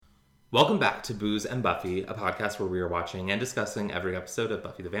Welcome back to Booze and Buffy, a podcast where we are watching and discussing every episode of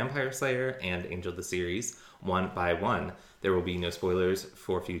Buffy the Vampire Slayer and Angel the series, one by one. There will be no spoilers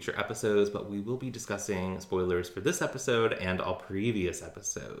for future episodes, but we will be discussing spoilers for this episode and all previous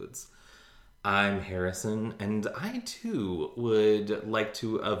episodes. I'm Harrison, and I too would like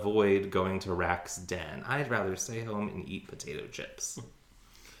to avoid going to Rack's den. I'd rather stay home and eat potato chips.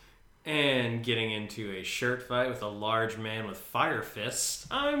 And getting into a shirt fight with a large man with fire fists,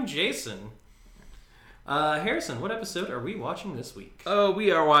 I'm Jason. Harrison, what episode are we watching this week? Oh, we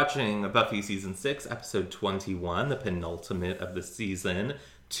are watching Buffy Season 6, Episode 21, the penultimate of the season,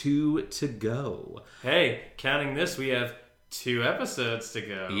 2 to go. Hey, counting this, we have 2 episodes to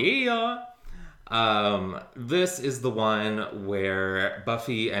go. Yeah! This is the one where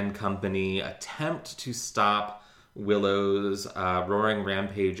Buffy and company attempt to stop Willow's roaring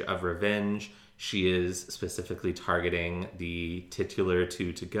rampage of revenge. She is specifically targeting the titular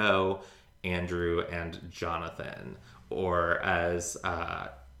 2 to go, Andrew and Jonathan, or as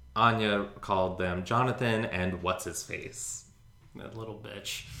Anya called them, Jonathan and what's-his-face. That little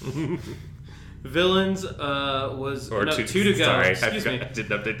bitch. Villains was... Or no, 2 to go. Sorry, Excuse me. I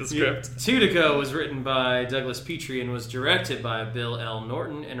didn't update the script. 2 to go was written by Douglas Petrie and was directed by Bill L.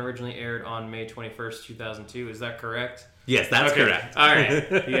 Norton and originally aired on May 21st, 2002. Is that correct? Yes, that's correct. All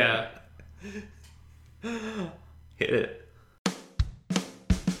right. Yeah. Hit it.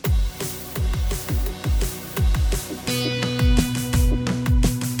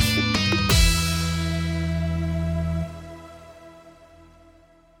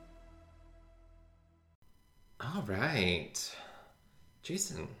 All right.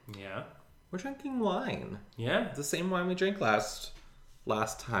 Jason. Yeah. We're drinking wine. Yeah. The same wine we drank last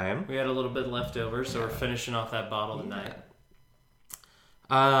time. We had a little bit left over, so we're finishing off that bottle tonight.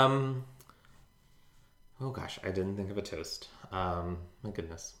 Oh gosh, I didn't think of a toast. My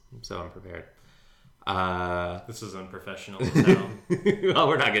goodness, I'm so unprepared. This is unprofessional as hell. Well,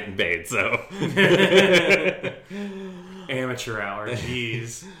 we're not getting paid, so. Amateur hour,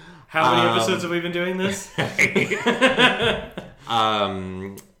 jeez. How many episodes have we been doing this?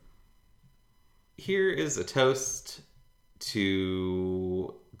 Here is a toast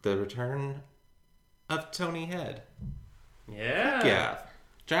to the return of Tony Head. Yeah. Heck yeah.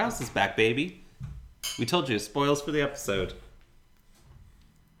 Giles is back, baby. We told you, spoils for the episode.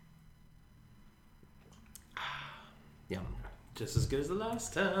 Yum. Just as good as the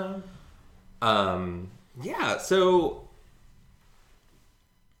last time. Yeah, so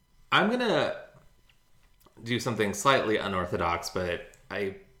I'm gonna do something slightly unorthodox, but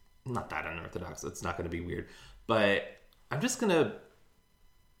not that unorthodox, it's not gonna be weird. But I'm just gonna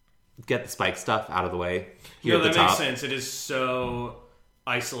get the Spike stuff out of the way here at the top. That makes sense. It is so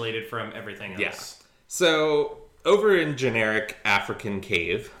isolated from everything else. Yeah. So, over in generic African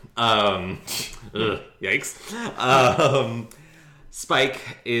cave, yikes,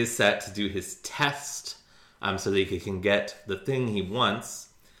 Spike is set to do his test so that he can get the thing he wants.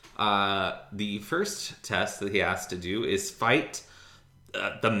 The first test that he has to do is fight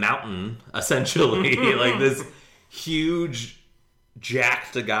the mountain, essentially. Like this huge,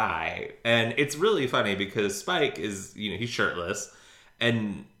 jacked guy. And it's really funny because Spike is, he's shirtless.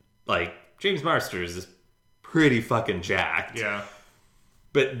 And, James Marsters is pretty fucking jacked. Yeah.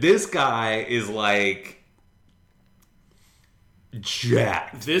 But this guy is,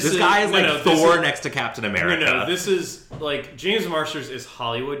 jacked. This guy is Thor next to Captain America. No, this is, James Marsters is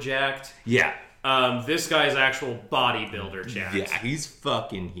Hollywood jacked. Yeah. This guy is actual bodybuilder jacked. Yeah, he's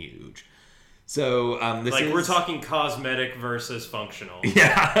fucking huge. So, we're talking cosmetic versus functional.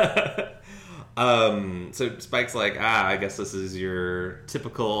 Yeah. So Spike's I guess this is your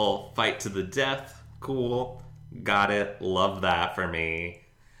typical fight to the death. Cool. Got it. Love that for me.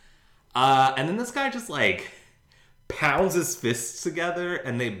 And then this guy just, pounds his fists together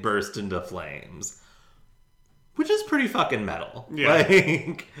and they burst into flames. Which is pretty fucking metal. Yeah.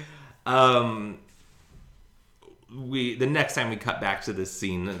 The next time we cut back to this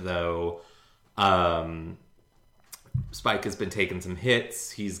scene, though, Spike has been taking some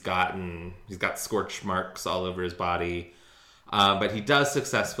hits. He's got scorch marks all over his body. But he does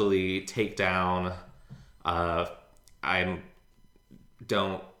successfully take down, I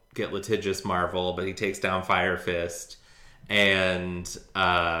don't get litigious Marvel, but he takes down Fire Fist and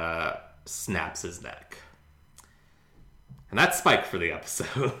snaps his neck. And that's Spike for the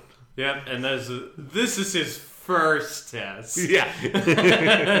episode. Yep, and this is his first test. Yeah.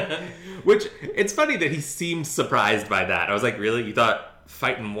 Which, it's funny that he seemed surprised by that. I was like, really? You thought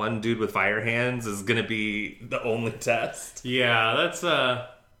fighting one dude with fire hands is going to be the only test? Yeah, that's,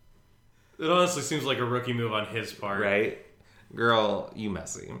 it honestly seems like a rookie move on his part. Right? Girl, you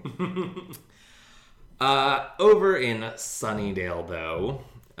messy. Over in Sunnydale, though,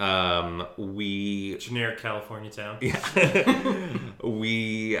 we... Generic California town. Yeah.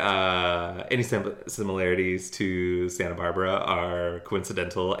 Any similarities to Santa Barbara are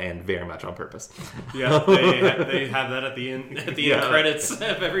coincidental and very much on purpose. Yeah, they have that at the end credits of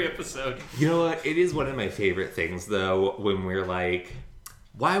every episode. You know what? It is one of my favorite things, though, when we're like,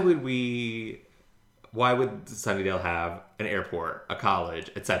 why would Sunnydale have an airport, a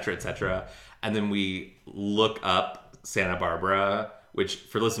college, etc., etc., and then we look up Santa Barbara, which,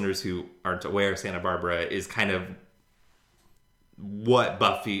 for listeners who aren't aware, Santa Barbara is kind of what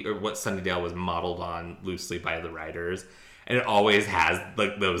Buffy, or what Sunnydale was modeled on loosely by the writers. And it always has,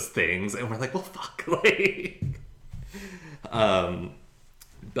 like, those things. And we're like, well, fuck. Like...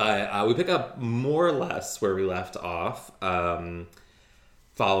 But we pick up more or less where we left off.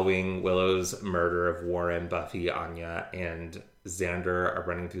 Following Willow's murder of Warren, Buffy, Anya, and Xander are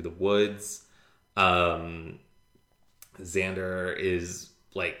running through the woods. Xander is,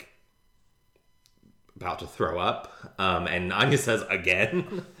 like, about to throw up. And Anya says,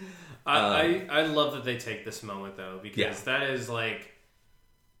 again. I love that they take this moment, though, because that is, like,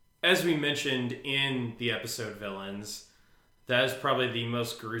 as we mentioned in the episode Villains, that is probably the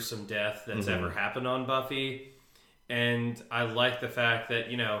most gruesome death that's ever happened on Buffy. And I like the fact that,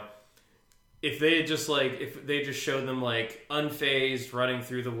 you know, if they just showed them, like, unfazed running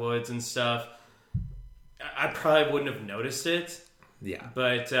through the woods and stuff, I probably wouldn't have noticed it. Yeah.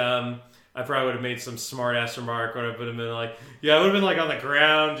 But I probably would have made some smart ass remark, or I would have been like, I would have been, like, on the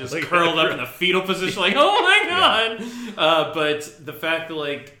ground, just like, curled up in the fetal position, like, oh my god! Yeah. But the fact that,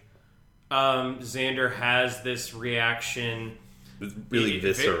 like, Xander has this reaction, it's really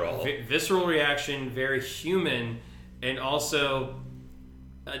visceral. Visceral reaction, very human, and also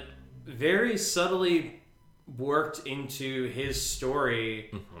very subtly worked into his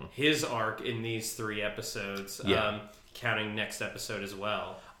story, his arc in these 3 episodes, counting next episode as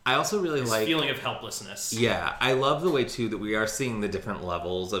well. I also really like... feeling of helplessness. Yeah, I love the way, too, that we are seeing the different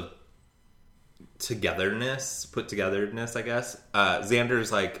levels of put togetherness, I guess.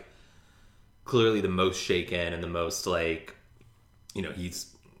 Xander's, like, clearly the most shaken and the most, like, you know,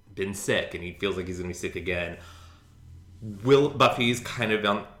 he's been sick and he feels like he's going to be sick again. Buffy's kind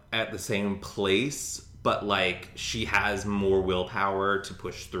of at the same place, but, like, she has more willpower to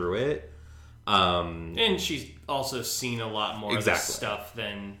push through it. And she's also seen a lot more of this stuff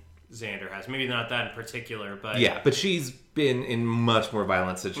than Xander has. Maybe not that in particular, but... Yeah, but she's been in much more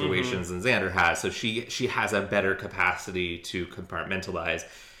violent situations than Xander has, so she has a better capacity to compartmentalize.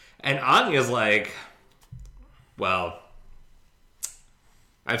 And Anya's like, well,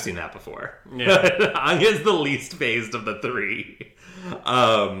 I've seen that before. Yeah. Anya's the least phased of the 3.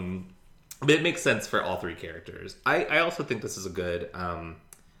 But it makes sense for all 3 characters. I also think this is a good...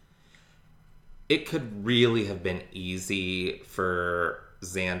 it could really have been easy for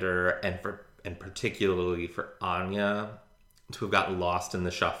Xander and particularly for Anya to have gotten lost in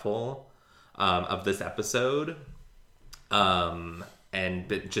the shuffle of this episode, and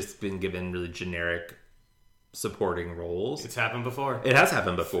just been given really generic supporting roles. It's happened before. It has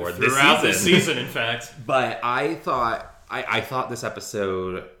happened before. Throughout this season, in fact. But I thought this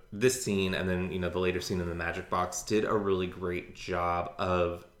episode, this scene, and then, you know, the later scene in the Magic Box did a really great job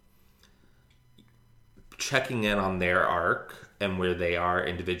of checking in on their arc and where they are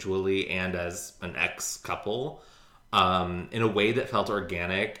individually and as an ex-couple in a way that felt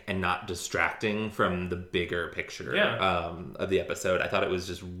organic and not distracting from the bigger picture of the episode. I thought it was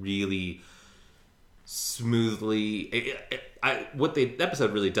just really smoothly... what the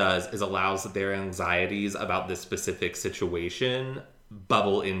episode really does is allows their anxieties about this specific situation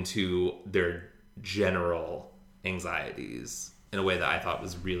bubble into their general anxieties in a way that I thought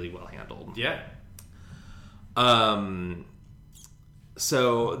was really well handled. Yeah.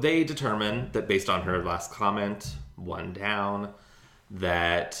 So they determine that based on her last comment, 1 down,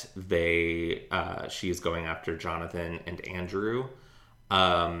 that she is going after Jonathan and Andrew.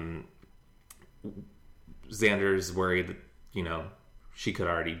 Xander's worried that, you know, she could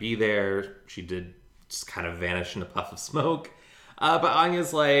already be there. She did just kind of vanish in a puff of smoke. But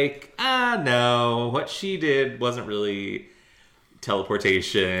Anya's like, no, what she did wasn't really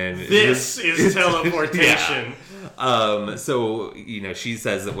teleportation. This is teleportation. Yeah. So, you know, she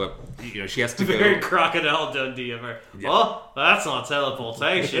says that she has to go... Very Crocodile Dundee of her. Yeah. Well, that's not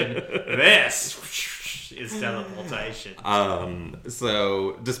teleportation. This is teleportation.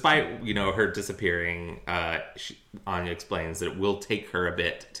 So, despite, you know, her disappearing, Anya explains that it will take her a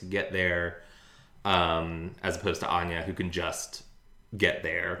bit to get there, as opposed to Anya, who can just get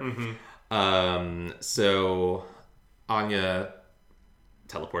there. So... Anya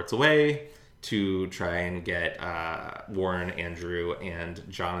teleports away to try and get Warren, Andrew, and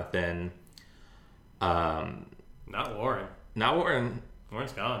Jonathan. Not Warren. Not Warren.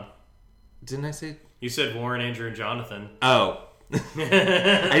 Warren's gone. Didn't I say? You said Warren, Andrew, and Jonathan. Oh.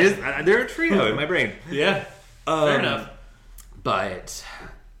 They're a trio in my brain. Yeah. Fair enough. But,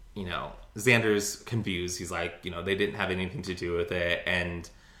 Xander's confused. He's like, they didn't have anything to do with it. And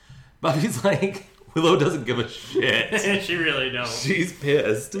Buffy's like, Willow doesn't give a shit. She really don't. She's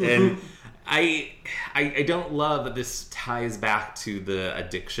pissed. And I don't love that this ties back to the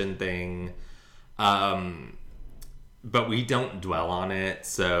addiction thing. But we don't dwell on it.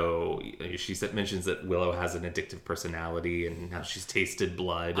 So she mentions that Willow has an addictive personality and how she's tasted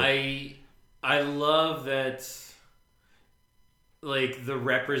blood. I love that, like, the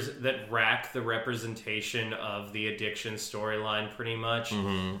representation of the addiction storyline pretty much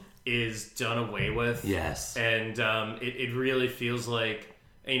is done away with. Yes. And it really feels like,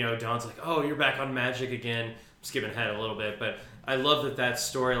 Dawn's like, oh, you're back on magic again. I'm skipping ahead a little bit, but I love that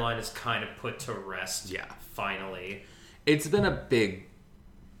storyline is kind of put to rest. Yeah. Finally. It's been a big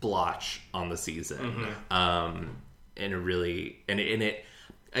blotch on the season. And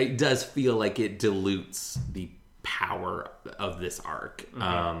it does feel like it dilutes the power of this arc.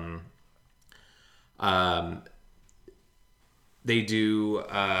 They do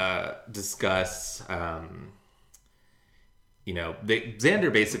discuss,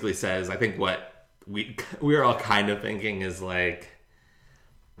 Xander basically says, I think what we're all kind of thinking is like,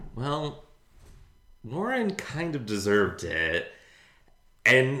 well, Warren kind of deserved it.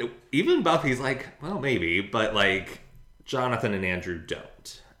 And even Buffy's like, well, maybe, but like Jonathan and Andrew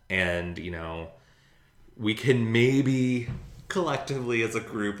don't. And, we can maybe collectively as a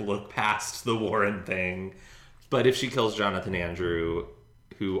group look past the Warren thing. But if she kills Jonathan and Andrew,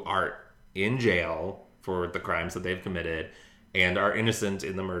 who are in jail for the crimes that they've committed and are innocent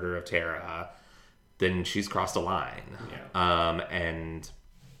in the murder of Tara, then she's crossed a line. Yeah. And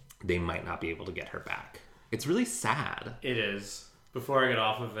they might not be able to get her back. It's really sad. It is. Before I get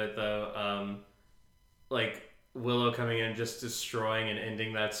off of it, though, Willow coming in, just destroying and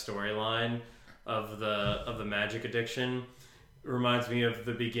ending that storyline of the magic addiction reminds me of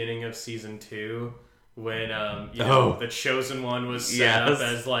the beginning of season 2 when the Chosen One was set up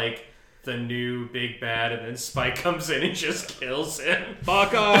as like the new big bad, and then Spike comes in and just kills him.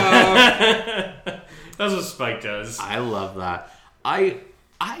 Fuck off! That's what Spike does. I love that. I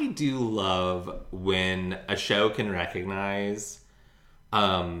do love when a show can recognize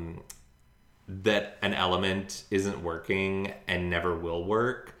that an element isn't working and never will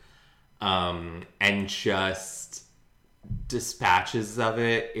work, and just dispatches of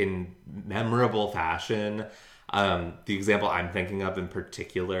it in memorable fashion. The example I'm thinking of in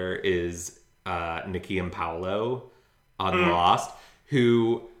particular is Nikki and Paolo on Lost,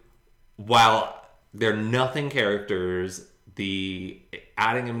 who, while they're nothing characters, the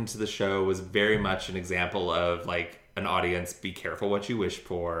adding them to the show was very much an example of like an audience, be careful what you wish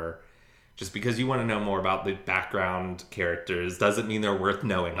for. Just because you want to know more about the background characters doesn't mean they're worth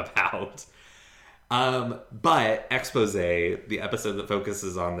knowing about. But Expose, the episode that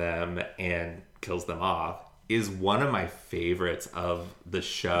focuses on them and kills them off, is one of my favorites of the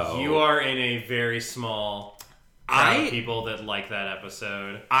show. You are in a very small crowd of people that like that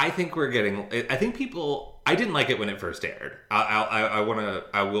episode. I think we're getting... I think people... I didn't like it when it first aired. I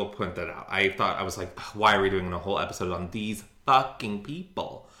will point that out. I was like, why are we doing a whole episode on these fucking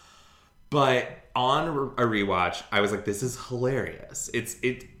people? But on a rewatch, I was like, this is hilarious. It's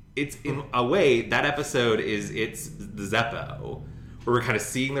in a way, that episode it's the Zeppo, where we're kind of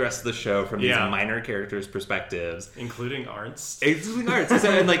seeing the rest of the show from these minor characters' perspectives, including Arnst.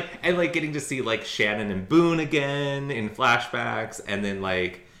 So, and getting to see like Shannon and Boone again in flashbacks, and then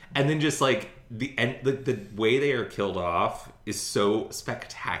just like the way they are killed off is so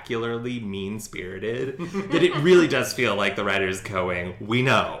spectacularly mean-spirited that it really does feel like the writers going, we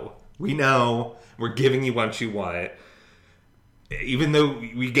know, we're giving you what you want. Even though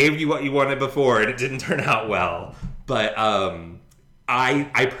we gave you what you wanted before and it didn't turn out well. But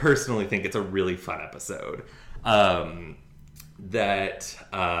I personally think it's a really fun episode. I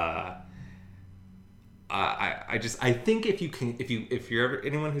think if you're ever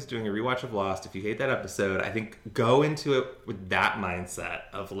anyone who's doing a rewatch of Lost, if you hate that episode, I think go into it with that mindset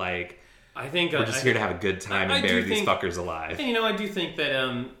of like, I think we're just here to have a good time and bury these fuckers alive. And I do think that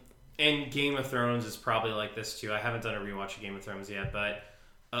and Game of Thrones is probably like this too. I haven't done a rewatch of Game of Thrones yet, but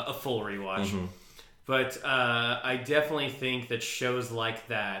a full rewatch. Mm-hmm. But I definitely think that shows like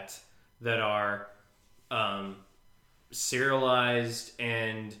that are serialized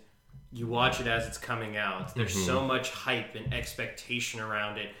and you watch it as it's coming out. There's so much hype and expectation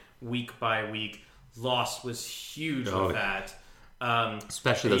around it week by week. Lost was huge with that.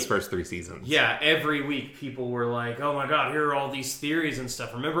 Especially those first 3 seasons. Yeah, every week people were like, oh my god, here are all these theories and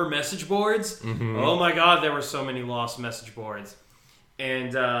stuff. Remember message boards? Oh my god, there were so many Lost message boards.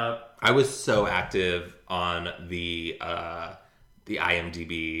 And I was so active on the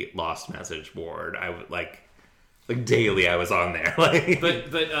IMDb Lost message board. I would like daily I was on there.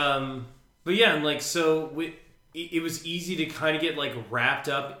 But yeah, and like so it was easy to kind of get like wrapped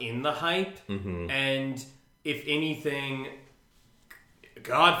up in the hype, and if anything,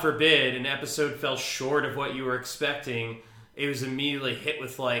 God forbid, an episode fell short of what you were expecting, it was immediately hit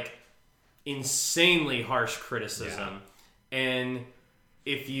with like insanely harsh criticism. And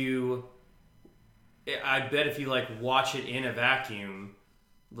I bet if you like watch it in a vacuum,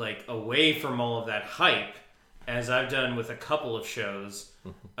 like away from all of that hype, as I've done with a couple of shows,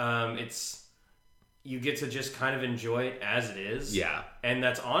 you get to just kind of enjoy it as it is. Yeah. And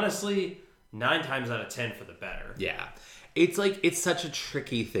that's honestly 9 times out of 10 for the better. Yeah. It's like, it's such a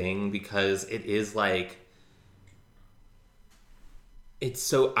tricky thing because it is like, it's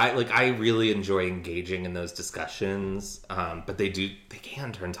so, I really enjoy engaging in those discussions, but they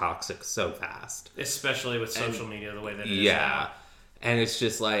can turn toxic so fast. Especially with social media the way that it is now. And it's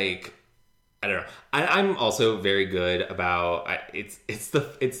just like, I don't know. I'm also very good about, it's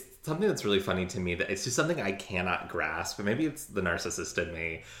something that's really funny to me that it's just something I cannot grasp, but maybe it's the narcissist in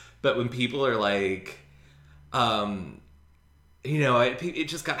me. But when people are like, it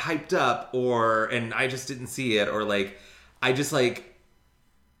just got hyped up, and I just didn't see it, or like, I just like,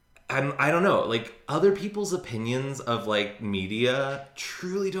 I don't know, like other people's opinions of like media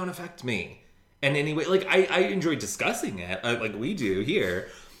truly don't affect me in any way. Like I enjoy discussing it, like we do here,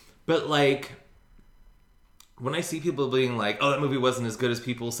 but like when I see people being like, "Oh, that movie wasn't as good as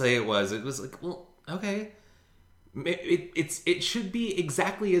people say it was," like, well, okay. It should be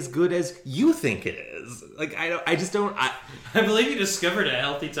exactly as good as you think it is. Like I believe you discovered a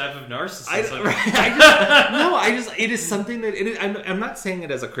healthy type of narcissism. It is something that I'm not saying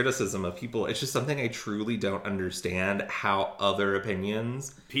it as a criticism of people. It's just something I truly don't understand how other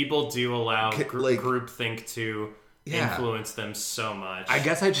opinions. People do allow groupthink to influence them so much. I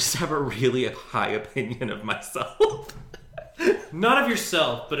guess I just have a really high opinion of myself. Not of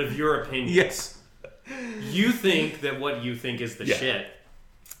yourself, but of your opinions. Yes. You think that what you think is the shit.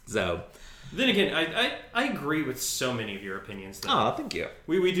 So, then again, I agree with so many of your opinions. Though. Oh, thank you.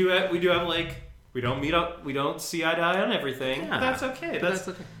 We do have like we don't meet up, we don't see eye to eye on everything. Yeah. But that's okay. That's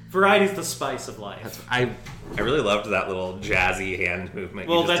okay. Variety's the spice of life. I really loved that little jazzy hand movement.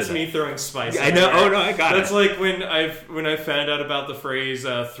 Well, that's me throwing spice. Yeah, I know. Oh no, I got it. That's like when I found out about the phrase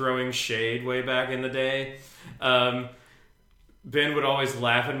throwing shade way back in the day. Ben would always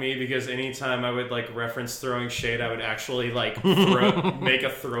laugh at me because anytime I would like reference throwing shade, I would actually like make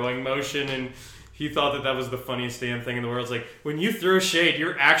a throwing motion, and he thought that was the funniest damn thing in the world. It's like, when you throw shade,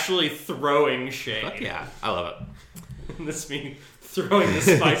 you're actually throwing shade. Fuck yeah, I love it. This means throwing the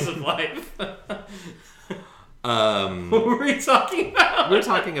spice of life. What were we talking about? We're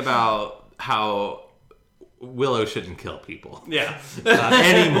talking about how Willow shouldn't kill people. Yeah.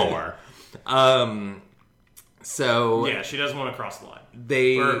 Anymore. So yeah, she doesn't want to cross the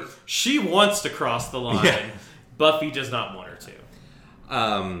line. She wants to cross the line. Yeah. Buffy does not want her to.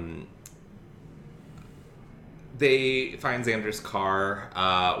 They find Xander's car.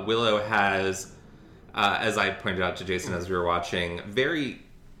 Willow has, as I pointed out to Jason as we were watching, very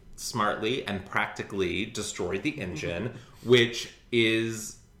smartly and practically destroyed the engine, which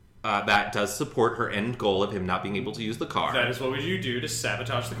is that does support her end goal of him not being able to use the car. That is what would you do to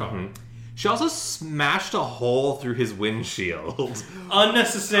sabotage the car. Mm-hmm. She also smashed a hole through his windshield.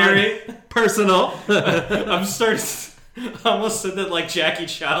 Unnecessary. Personal. I'm starting. I almost said that like Jackie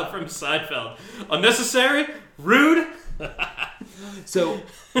Child from Seinfeld. Unnecessary. Rude. So,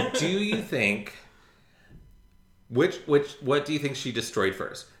 do you think what do you think she destroyed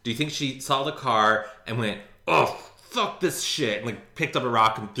first? Do you think she saw the car and went, "Oh, fuck this shit," and like picked up a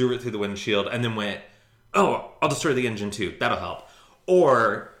rock and threw it through the windshield, and then went, "Oh, I'll destroy the engine too. That'll help,"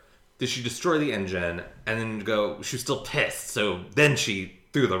 or did she destroy the engine and then go, she was still pissed, so then she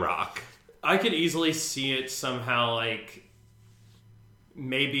threw the rock? I could easily see it somehow like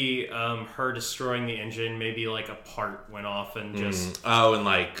maybe her destroying the engine, maybe like a part went off and just... and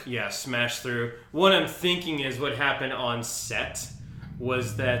like... Yeah, smashed through. What I'm thinking is what happened on set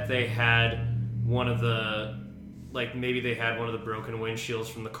was that they had one of the... Like, maybe they had one of the broken windshields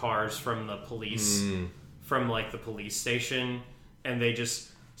from the cars from the police, from like the police station, and they just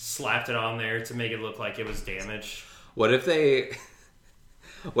slapped it on there to make it look like it was damaged. What if they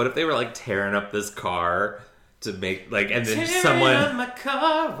What if they were like tearing up this car to make like, and then Tearing someone up my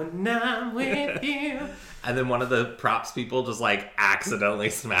car when I'm with you. and then one of the props people just like accidentally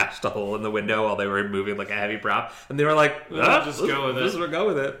smashed a hole in the window while they were moving like a heavy prop, and they were like, Just go with it. Just go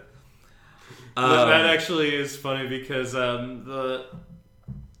with it. That actually is funny because the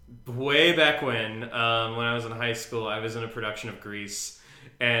way back when I was in high school, I was in a production of Grease,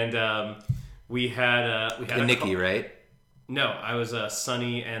 and we had Nikki, right? No, I was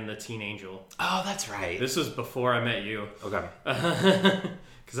Sunny and the Teen Angel. Oh, that's right. This was before I met you. Okay.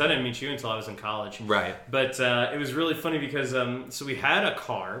 Because I didn't meet you until I was in college. Right. But it was really funny because, so we had a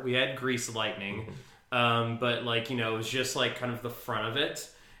car. We had Grease Lightning. But, like, you know, it was just, like, kind of the front of it.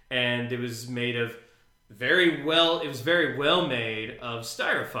 And it was made of very well made of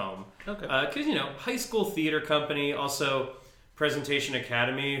styrofoam. Okay. Because, you know, high school theater company, also Presentation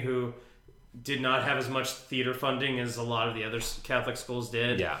Academy, who did not have as much theater funding as a lot of the other Catholic schools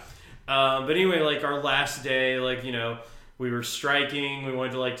did. Yeah. But anyway, like our last day, like, you know, we were striking. We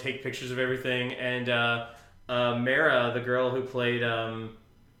wanted to like take pictures of everything. And Mara, the girl who played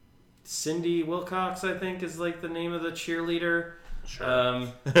Cindy Wilcox, I think is like the name of the cheerleader. Sure.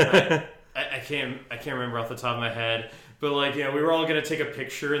 I can't remember off the top of my head. But like, you know, we were all gonna take a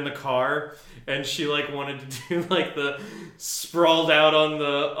picture in the car, and she like wanted to do like the sprawled out on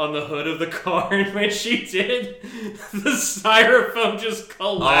the hood of the car, and when she did, the styrofoam just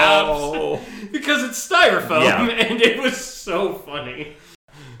collapsed because it's styrofoam, and it was so funny.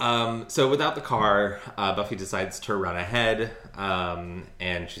 So without the car, Buffy decides to run ahead,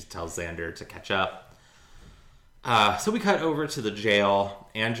 and she tells Xander to catch up. So we cut over to the jail.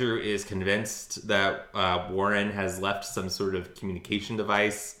 Andrew is convinced that Warren has left some sort of communication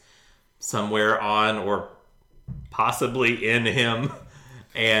device somewhere on or possibly in him.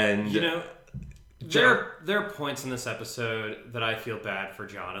 And you know, there are points in this episode that I feel bad for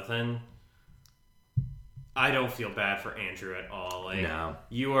Jonathan. I don't feel bad for Andrew at all. Like, no.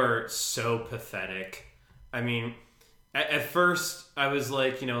 You are so pathetic. I mean, at first, I was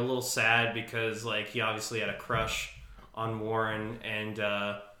like, you know, a little sad because like he obviously had a crush on Warren, and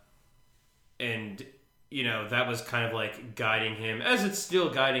you know that was kind of like guiding him, as it's still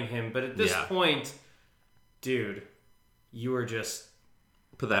guiding him. But at this point, dude, you were just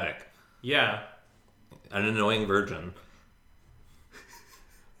pathetic. Yeah, an annoying virgin.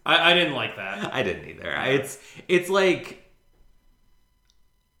 I didn't like that. I didn't either. It's like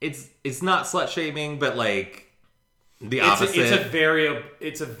it's not slut shaming, but like. The opposite.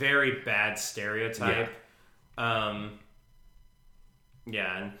 It's a very bad stereotype.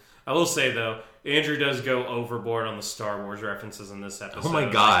 Yeah, and I will say though, Andrew does go overboard on the Star Wars references in this episode. Oh my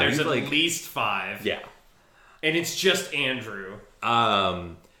god, there's at least 5. Yeah, and it's just Andrew.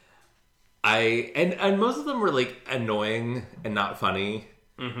 And most of them were like annoying and not funny.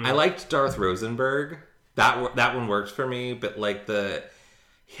 Mm-hmm. I liked Darth Rosenberg. That one worked for me, but like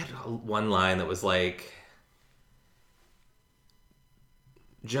he had one line that was like.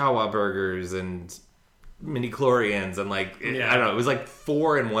 Jawa burgers and mini-chlorians and like I don't know, it was like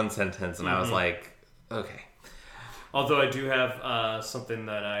 4 in one sentence, and I was like, okay. Although I do have something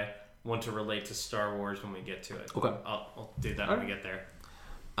that I want to relate to Star Wars when we get to it. Okay, I'll do that when we get there.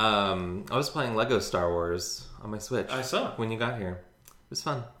 I was playing Lego Star Wars on my Switch. I saw when you got here. It was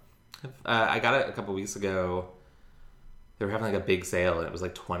fun. I got it a couple weeks ago. They were having like a big sale, and it was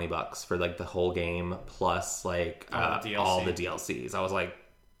like $20 for like the whole game plus like all the DLCs. I was like,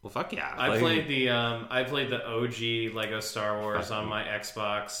 well, fuck yeah! I played the OG Lego Star Wars on my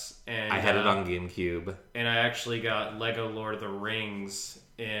Xbox, and I had it on GameCube, and I actually got Lego Lord of the Rings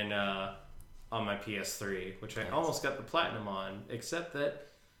on my PS3, which I almost got the platinum on, except that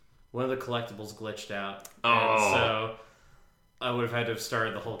one of the collectibles glitched out, and so I would have had to have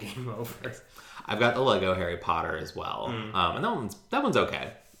started the whole game over. I've got the Lego Harry Potter as well, and that one's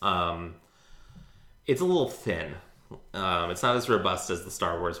okay. It's a little thin. It's not as robust as the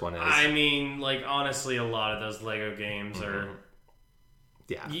Star Wars one is. I mean, like, honestly, a lot of those Lego games are...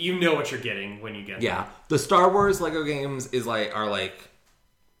 Yeah. You know what you're getting when you get them. Yeah. The Star Wars Lego games are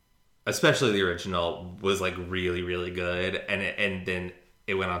especially the original, was, like, really, really good. And then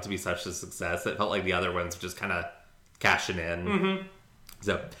it went on to be such a success. It felt like the other ones were just kind of cashing in. Mm-hmm.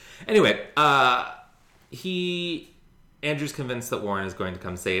 So, anyway, Andrew's convinced that Warren is going to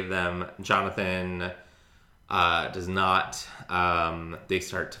come save them. Jonathan... does not. They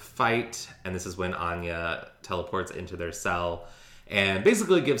start to fight, and this is when Anya teleports into their cell and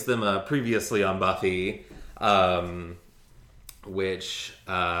basically gives them a previously on Buffy, which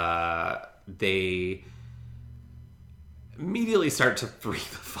they immediately start to freak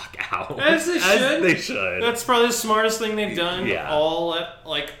the fuck out. As they should. As they should. That's probably the smartest thing they've done all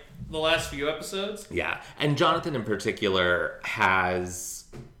like the last few episodes. Yeah. And Jonathan in particular has,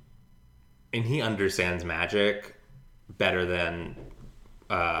 and he understands magic better than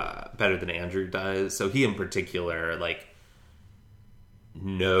Andrew does. So he in particular, like,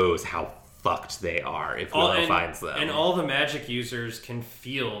 knows how fucked they are if Willow finds them. And all the magic users can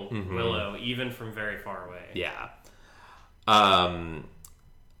feel Willow even from very far away. Yeah. Anya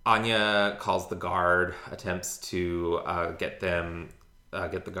calls the guard, attempts to get the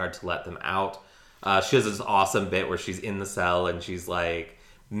guard to let them out. She has this awesome bit where she's in the cell and she's like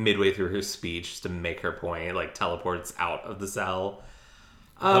midway through her speech just to make her point, like teleports out of the cell.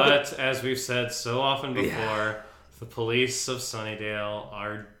 But as we've said so often before, the police of Sunnydale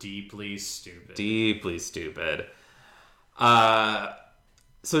are deeply stupid. Deeply stupid.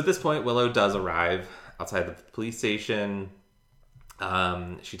 So at this point, Willow does arrive outside the police station.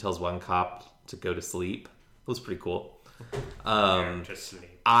 She tells one cop to go to sleep. It was pretty cool. To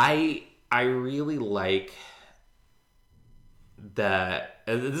sleep. I really like that.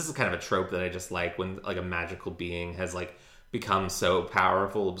 This is kind of a trope that I just like when like a magical being has like become so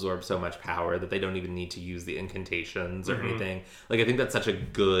powerful, absorb so much power that they don't even need to use the incantations or anything. Like, I think that's such a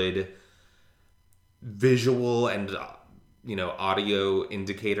good visual and audio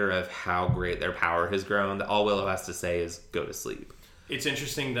indicator of how great their power has grown, that all Willow has to say is go to sleep. It's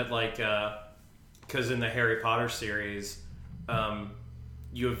interesting that, like, because in the Harry Potter series,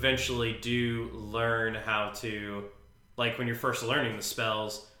 you eventually do learn how to, like, when you're first learning the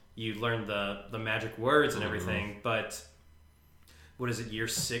spells, you learn the magic words and everything, but what is it, year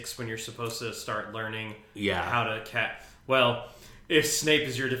 6 when you're supposed to start learning how to well, if Snape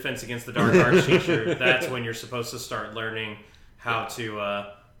is your defense against the dark arts teacher, that's when you're supposed to start learning how to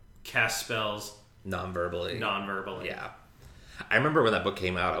cast spells non-verbally. Yeah. I remember when that book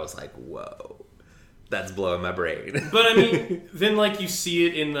came out, I was like, whoa, that's blowing my brain. But I mean, then like you see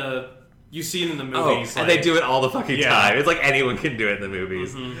it in the movies. And they do it all the fucking time. It's like anyone can do it in the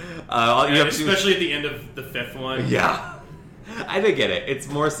movies. Especially at the end of the 5th one. Yeah. I did get it. It's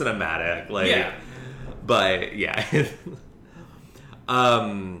more cinematic. But yeah.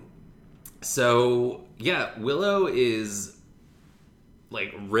 So yeah, Willow is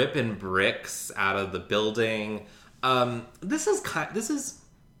like ripping bricks out of the building. This is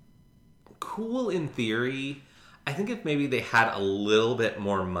cool in theory. I think if maybe they had a little bit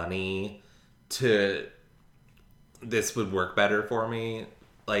more money this would work better for me.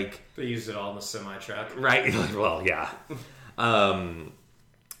 Like, they used it all in the semi-truck. Right. Well, yeah.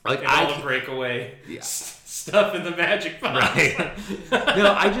 Like all the breakaway stuff in the magic box. Right.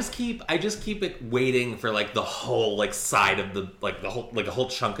 No, I just keep it waiting for like the whole like side of the a whole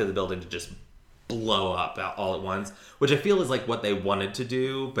chunk of the building to just blow up all at once, which I feel is like what they wanted to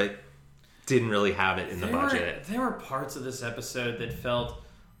do, but didn't really have it in the budget. There were parts of this episode that felt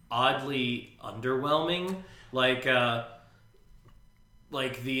oddly underwhelming, like the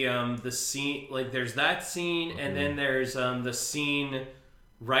scene, like there's that scene, and then there's the scene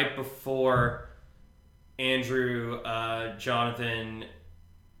right before Andrew, Jonathan,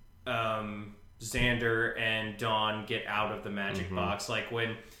 Xander, and Dawn get out of the magic box. Like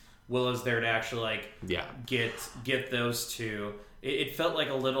when Willow's there to actually like get those two. It felt like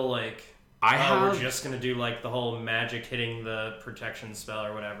a little like we're just gonna do like the whole magic hitting the protection spell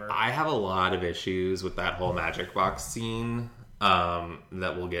or whatever. I have a lot of issues with that whole magic box scene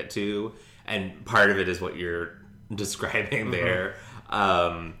that we'll get to, and part of it is what you're describing there.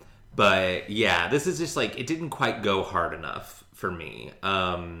 But yeah, this is just like, it didn't quite go hard enough for me.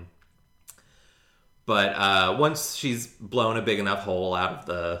 But once she's blown a big enough hole out of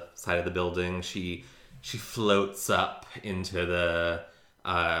the side of the building, she floats up into the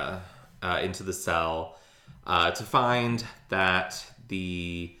cell to find that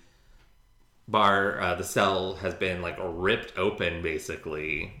the cell has been like ripped open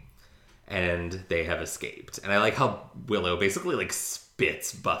basically, and they have escaped. And I like how Willow basically like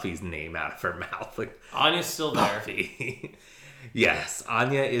spits Buffy's name out of her mouth. Like, Anya's still there. Buffy. Yes,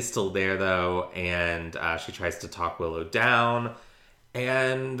 Anya is still there though, and she tries to talk Willow down,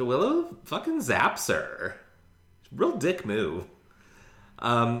 and Willow fucking zaps her. Real dick move.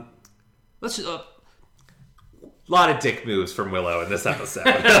 Let's just, a lot of dick moves from Willow in this episode.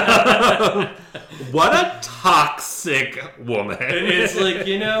 What a toxic woman. It's like,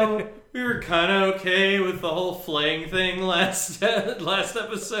 we were kind of okay with the whole flaying thing last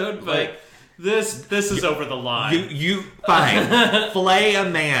episode, but this is over the line. You fine. Flay a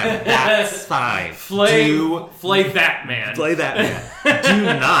man. That's fine. Flay that man. Flay that man. Do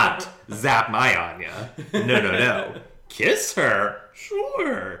not zap my Anya. No. Kiss her?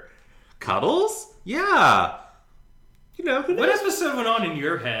 Sure. Cuddles? Yeah. You know, who knows? What episode went on in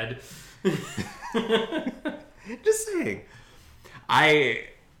your head? Just saying. I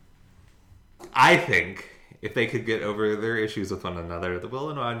think if they could get over their issues with one another, the Will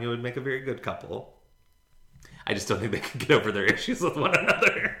and Anya would make a very good couple. I just don't think they could get over their issues with one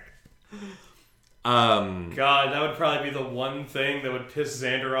another. God, that would probably be the one thing that would piss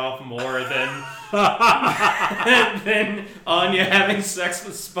Xander off more than Anya having sex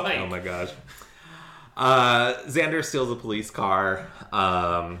with Spike. Oh my gosh. Xander steals a police car.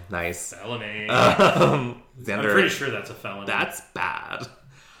 Nice. Felony. Xander, I'm pretty sure that's a felony. That's bad.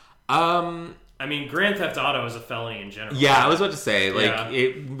 I mean, Grand Theft Auto is a felony in general. Yeah, I was about to say,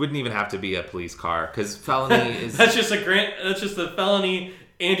 it wouldn't even have to be a police car, because felony is... That's just a felony,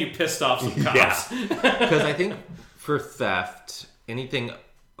 and you pissed off some cops. Yeah. Because I think for theft, anything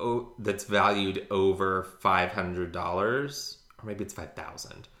that's valued over $500, or maybe it's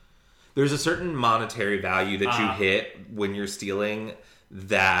 $5,000, there's a certain monetary value that you hit when you're stealing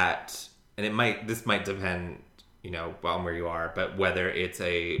that, and this might depend, on where you are, but whether it's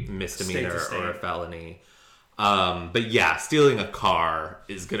a misdemeanor or a felony. But yeah, stealing a car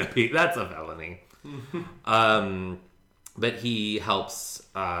is that's a felony. But he helps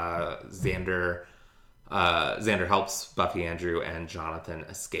Xander helps Buffy, Andrew, and Jonathan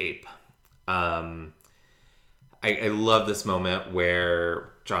escape. I love this moment where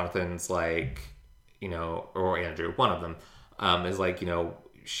Jonathan's like, or Andrew, one of them, is like,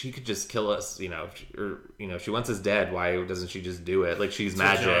 she could just kill us, she wants us dead. Why doesn't she just do it? Like, she's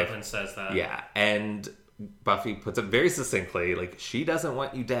magic. Jonathan says that. Yeah. And Buffy puts it very succinctly, like, she doesn't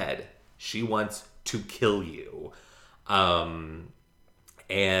want you dead. She wants to kill you. And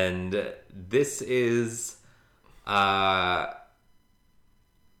this is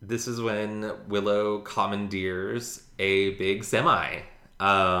when Willow commandeers a big semi.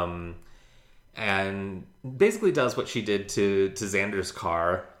 And basically does what she did to Xander's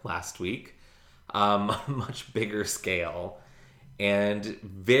car last week, on a much bigger scale, and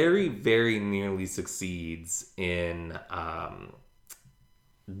very, very nearly succeeds in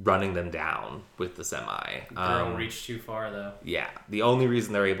running them down with the semi. Girl reached too far, though. Yeah. The only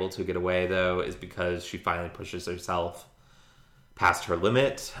reason they're able to get away, though, is because she finally pushes herself past her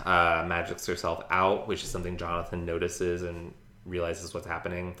limit, magics herself out, which is something Jonathan notices and realizes what's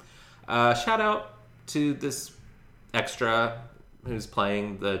happening. Shout out to this extra who's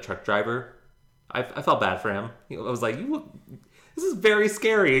playing the truck driver. I felt bad for him. I was like, this is very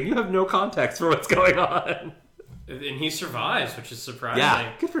scary, and you have no context for what's going on. And he survives, which is surprising.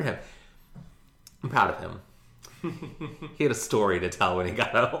 Yeah, good for him. I'm proud of him. He had a story to tell when he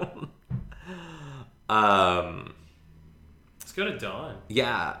got home. Let's go to Dawn.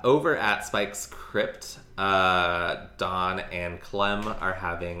 Yeah, over at Spike's crypt, Dawn and Clem are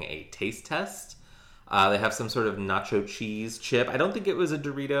having a taste test. They have some sort of nacho cheese chip. I don't think it was a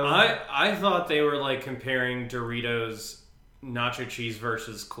Dorito. I thought they were like comparing Doritos nacho cheese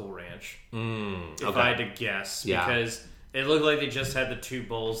versus Cool Ranch. If I had to guess. Yeah. Because it looked like they just had the two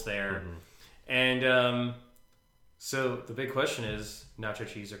bowls there. Mm-hmm. And so the big question is nacho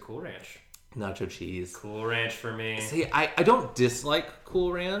cheese or Cool Ranch? Nacho cheese. Cool Ranch for me. See, I don't dislike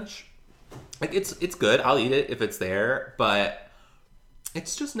Cool Ranch. Like, it's good. I'll eat it if it's there, but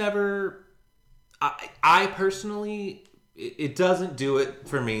it's just never... I personally, it doesn't do it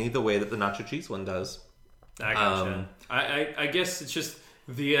for me the way that the nacho cheese one does. I gotcha. I guess it's just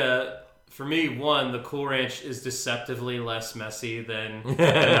for me, one, the Cool Ranch is deceptively less messy than the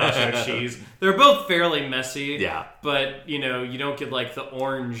nacho cheese. They're both fairly messy. Yeah. But, you don't get like the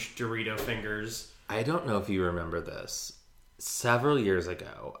orange Dorito fingers. I don't know if you remember this. Several years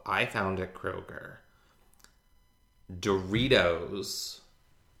ago, I found at Kroger Doritos,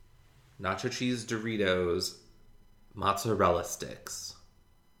 nacho cheese Doritos, mozzarella sticks.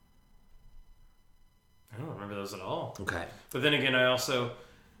 I don't remember those at all. Okay. But then again, I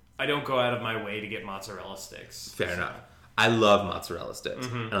don't go out of my way to get mozzarella sticks. Fair enough. I love mozzarella sticks,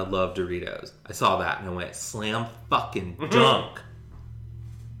 and I love Doritos. I saw that and I went, slam fucking dunk.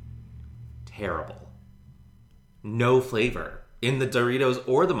 Terrible. No flavor in the Doritos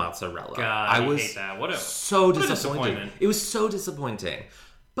or the mozzarella. God, I hate that. What a disappointing. It was so disappointing.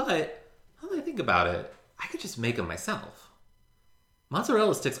 But now that I think about it, I could just make them myself.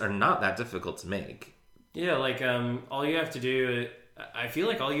 Mozzarella sticks are not that difficult to make. Yeah, like all you have to do, I feel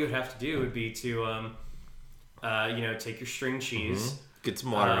like all you would have to do would be to, take your string cheese, get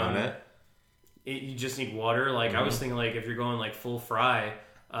some water on it. You just need water. Like I was thinking, like if you're going like full fry,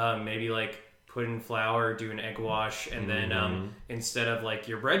 maybe like put in flour, do an egg wash, and then instead of like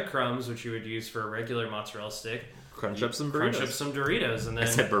your breadcrumbs, which you would use for a regular mozzarella stick, Crunch up some Doritos, and then I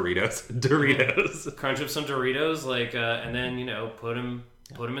said burritos. Doritos. Crunch up some Doritos, and then put them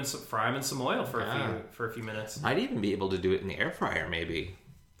in fry them in some oil for a few minutes. Might even be able to do it in the air fryer, maybe.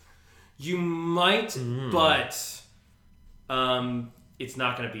 You might, but it's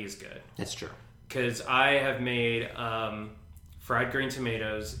not going to be as good. That's true. Because I have made fried green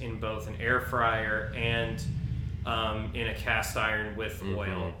tomatoes in both an air fryer and in a cast iron with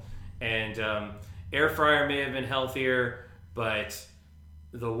oil, and air fryer may have been healthier, but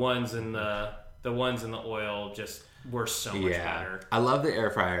the ones in the oil just were so much better. I love the air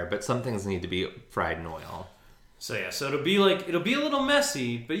fryer, but some things need to be fried in oil. So it'll be a little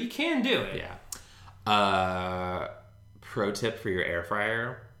messy, but you can do it. Yeah. Pro tip for your air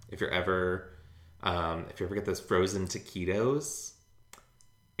fryer: if you ever get those frozen taquitos,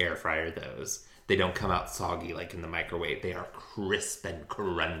 air fryer those. They don't come out soggy like in the microwave. They are crisp and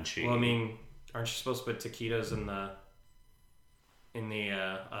crunchy. Well, I mean, aren't you supposed to put taquitos in the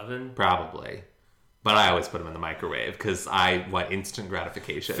oven? Probably. But I always put them in the microwave because I want instant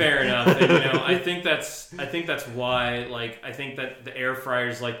gratification. Fair enough. And, I think that's why. I think that the air fryer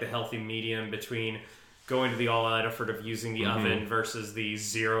is like the healthy medium between going to the all-out effort of using the oven versus the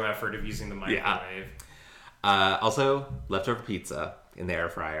zero effort of using the microwave. Yeah. Also, leftover pizza in the air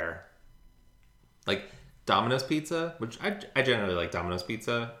fryer. Like Domino's pizza, which I generally like Domino's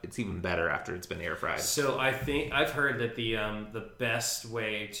pizza. It's even better after it's been air fried. So I think I've heard that the best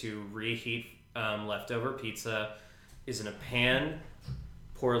way to reheat leftover pizza is in a pan,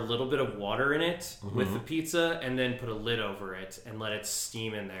 pour a little bit of water in it with the pizza, and then put a lid over it and let it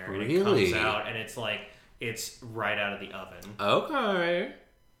steam in there. And it comes out, and it's right out of the oven. Okay,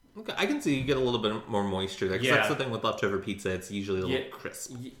 I can see you get a little bit more moisture there. Because that's the thing with leftover pizza. It's usually a little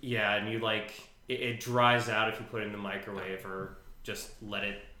crisp. Yeah, and you it dries out if you put it in the microwave or just let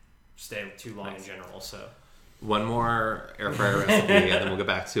it stay too long in general. So one more air fryer recipe, and then we'll get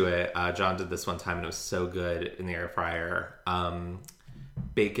back to it. John did this one time, and it was so good in the air fryer.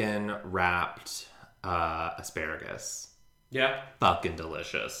 Bacon wrapped asparagus. Yeah, fucking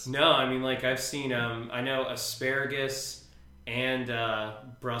delicious. No, I mean, I've seen I know asparagus and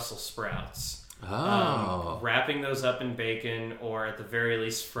Brussels sprouts. Wrapping those up in bacon, or at the very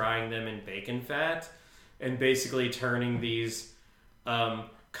least frying them in bacon fat, and basically turning these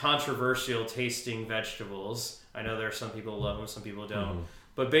controversial tasting vegetables. I know there are some people who love them, some people don't,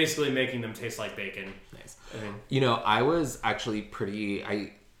 but basically making them taste like bacon. Nice. I mean, I was actually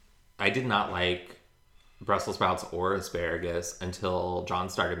I did not like Brussels sprouts or asparagus until John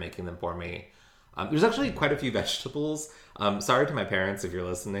started making them for me. There's actually quite a few vegetables. Sorry to my parents if you're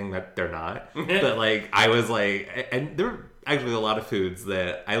listening that they're not. But I was and there were actually a lot of foods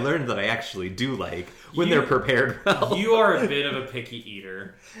that I learned that I actually do like when they're prepared well. You are a bit of a picky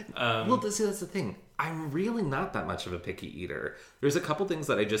eater. Well, see, that's the thing. I'm really not that much of a picky eater. There's a couple things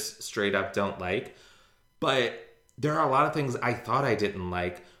that I just straight up don't like. But there are a lot of things I thought I didn't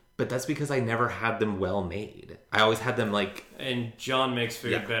like. But that's because I never had them well made. I always had them And John makes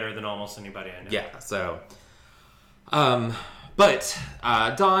food better than almost anybody I know. Yeah, so... but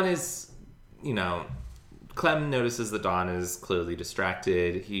Dawn is, Clem notices that Dawn is clearly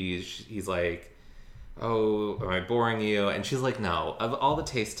distracted. He's like, oh, am I boring you? And she's like, no. Of all the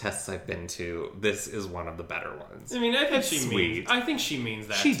taste tests I've been to, this is one of the better ones. I mean, I think she means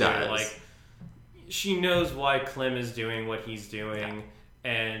that she too. Does. She knows why Clem is doing what he's doing. Yeah.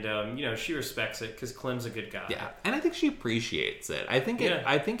 And she respects it because Clem's a good guy. Yeah, and I think she appreciates it. I think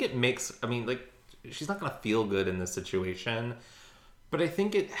it makes. I mean, she's not gonna feel good in this situation, but I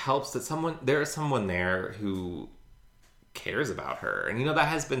think it helps that there is someone there who cares about her, and that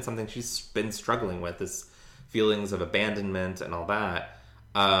has been something she's been struggling with, is feelings of abandonment and all that.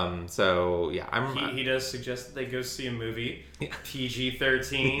 So yeah, he does suggest that they go see a movie,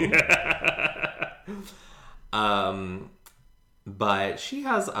 PG-13. But she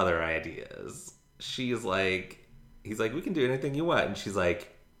has other ideas. He's like, we can do anything you want. And she's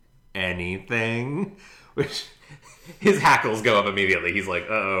like, anything? Which, his hackles go up immediately. He's like,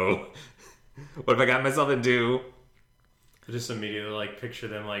 uh-oh. What have I got myself into? I just immediately, picture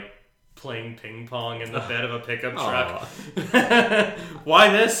them, playing ping pong in the bed of a pickup truck. Why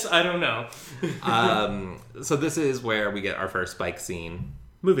this? I don't know. So this is where we get our first bike scene.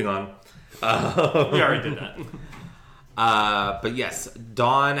 Moving on. We already did that. But yes,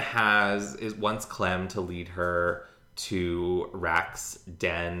 Dawn wants Clem to lead her to Rack's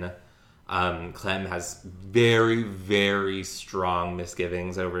den. Clem has very, very strong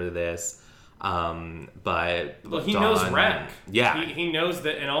misgivings over this. But he knows Rack. Yeah. He knows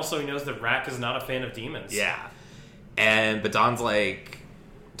that, and also he knows that Rack is not a fan of demons. Yeah. But Dawn's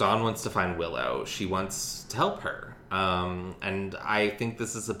Dawn wants to find Willow. She wants to help her. And I think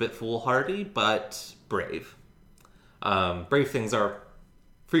this is a bit foolhardy, but brave. Brave things are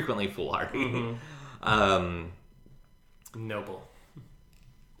frequently foolhardy. Noble.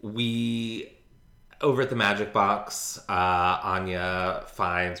 Over at the Magic Box, Anya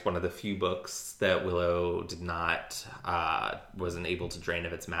finds one of the few books that Willow wasn't able to drain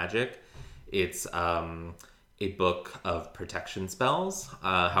of its magic. It's a book of protection spells.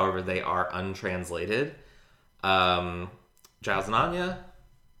 However, they are untranslated. Giles and Anya,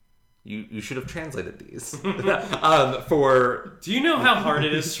 you should have translated these. Do you know how hard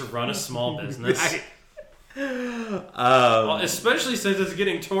it is to run a small business? Especially since it's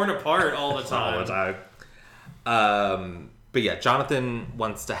getting torn apart all the time. But yeah, Jonathan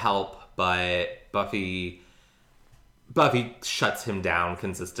wants to help, but Buffy shuts him down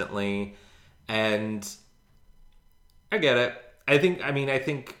consistently, and I get it. I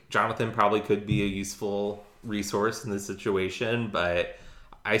think Jonathan probably could be a useful resource in this situation, but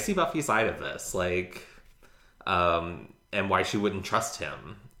I see Buffy's side of this, and why she wouldn't trust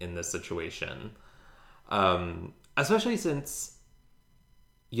him in this situation. Especially since,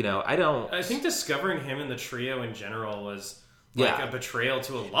 I think discovering him in the trio in general was a betrayal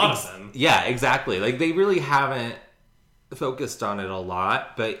to a lot of them. Yeah, exactly. They really haven't focused on it a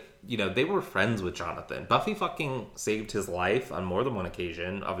lot, but, they were friends with Jonathan. Buffy fucking saved his life on more than one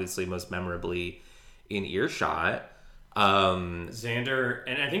occasion, obviously most memorably in Earshot. Xander,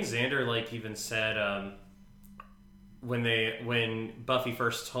 and I think Xander, even said, when Buffy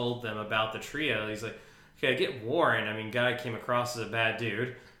first told them about the trio, he's like, okay, I get Warren. Guy came across as a bad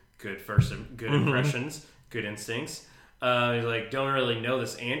dude. Good impressions, good instincts. He's like, don't really know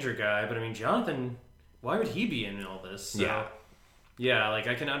this Andrew guy, but Jonathan, why would he be in all this? So, yeah,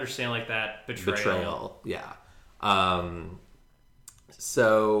 I can understand that betrayal. Yeah. But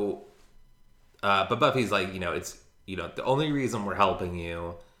Buffy's like, it's the only reason we're helping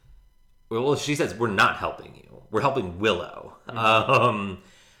you. Well, she says we're not helping you. We're helping Willow.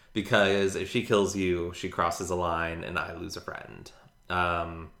 Because if she kills you, she crosses a line and I lose a friend.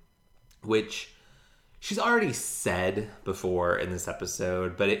 Which she's already said before in this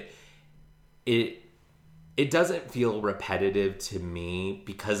episode, but it doesn't feel repetitive to me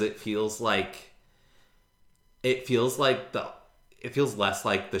because it feels less like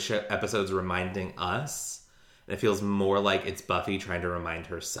the episode's reminding us. And it feels more like it's Buffy trying to remind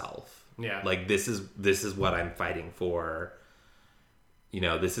herself. Yeah. This is what I'm fighting for.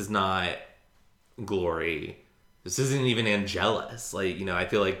 This is not Glory. This isn't even Angelus. I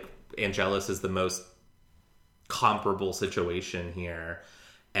feel like Angelus is the most comparable situation here.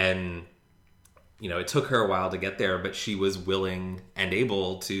 And, it took her a while to get there, but she was willing and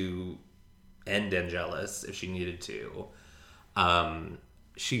able to end Angelus if she needed to.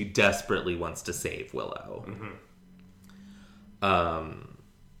 She desperately wants to save Willow.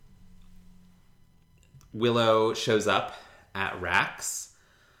 Willow shows up at Rax.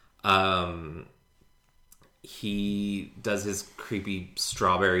 He does his creepy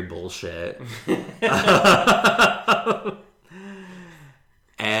strawberry bullshit.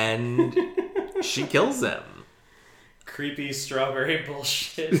 And she kills him. Creepy strawberry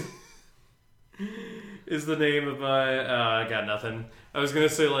bullshit is the name of my... I got nothing. I was going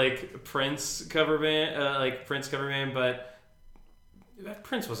to say, Prince cover band, but...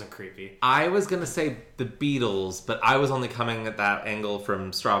 Prince wasn't creepy. I was going to say the Beatles, but I was only coming at that angle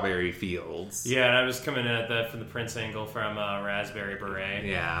from Strawberry Fields. Yeah, and I was coming at that from the Prince angle from Raspberry Beret.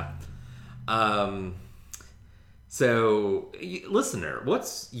 Yeah. So, listener,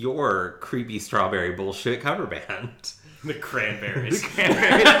 what's your creepy strawberry bullshit cover band? The Cranberries. The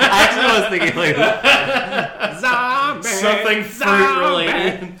Cranberries. I actually was thinking zombie, something fruit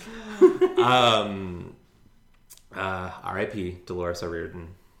related. R.I.P. Dolores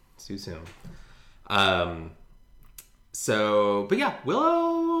O'Riordan. Too soon. But yeah,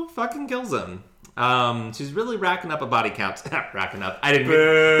 Willow fucking kills him. She's really racking up a body count. Racking up. I didn't.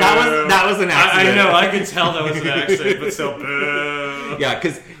 That was an accident. I know. I could tell that was an accident, but still, boo. Yeah,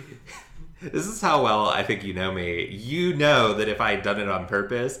 because this is how well I think you know me. You know that if I had done it on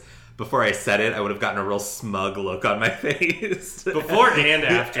purpose, before I said it, I would have gotten a real smug look on my face. Before and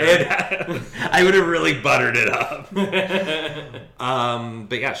after. I would have really buttered it up.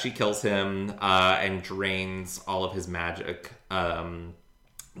 But yeah, she kills him and drains all of his magic.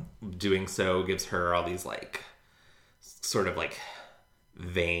 Doing so gives her all these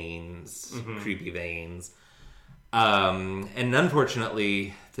veins, creepy veins. And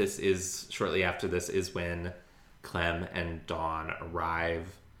unfortunately, shortly after this is when Clem and Dawn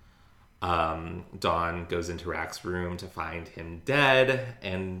arrive. Dawn goes into Rack's room to find him dead,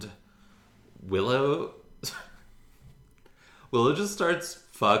 and Willow just starts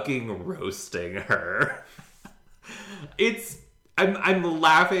fucking roasting her. I'm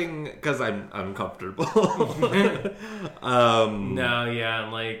laughing because I'm uncomfortable. No, yeah,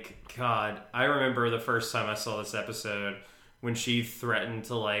 like, God, I remember the first time I saw this episode when she threatened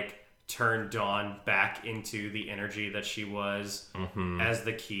to, like, turn Dawn back into the energy that she was as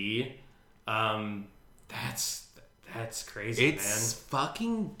the key. That's crazy, man. It's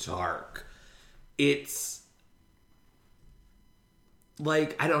fucking dark. It's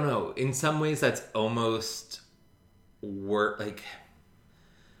like, I don't know. In some ways, that's almost like,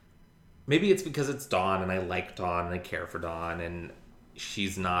 maybe it's because it's Dawn and I like Dawn and I care for Dawn and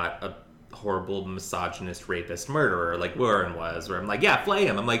she's not a horrible misogynist rapist murderer like Warren was, where I'm like, yeah, flay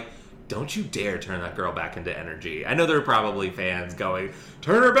him. I'm like, don't you dare turn that girl back into energy. I know there are probably fans going,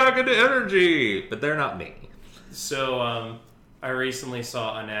 turn her back into energy, but they're not me. So, I recently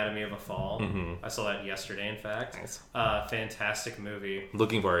saw Anatomy of a Fall. I saw that yesterday, in fact. Nice. Fantastic movie.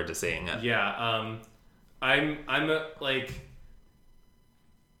 Looking forward to seeing it. Yeah, I'm like,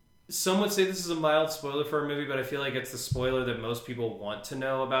 some would say this is a mild spoiler for a movie, but I feel like it's the spoiler that most people want to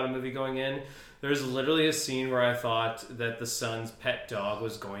know about a movie going in. There's literally a scene where I thought that the son's pet dog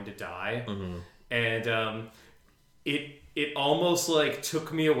was going to die, and it almost like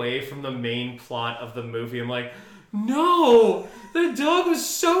took me away from the main plot of the movie. I'm like, no, the dog was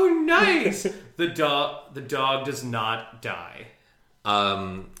so nice. The dog does not die.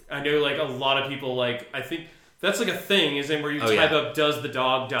 I know, like, a lot of people, like, I think that's like a thing, isn't where you type up "does the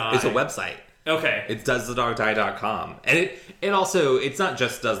dog die"? It's a website. Okay. It's doesthedogdie.com. And it also, it's not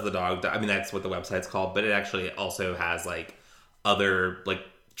just does the dog die. I mean, that's what the website's called, but it actually also has, like, other, like,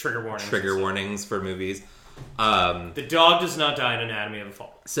 trigger warnings for movies. The dog does not die in Anatomy of a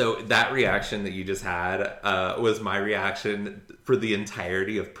Fall. So that reaction that you just had was my reaction for the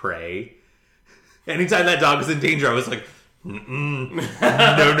entirety of Prey. Anytime that dog was in danger, I was like, no.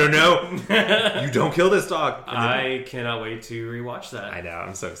 You don't kill this dog. I cannot wait to rewatch that. I know.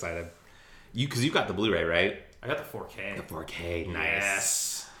 I'm so excited. Because you got the Blu-ray, right? I got the 4K. The 4K,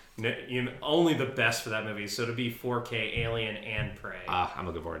 nice. Yes. Only the best for that movie. So to be 4K, Alien, and Prey. I'm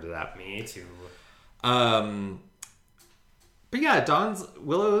looking forward to that. Me too. But yeah,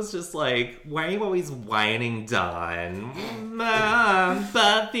 Willow's just like, why are you always whining, Dawn? Mom,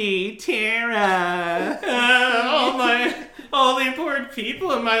 Buffy, Tara. All the important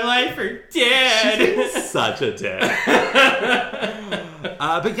people in my life are dead. She's such a dick.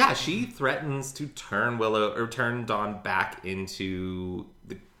 But yeah, she threatens to turn Dawn back into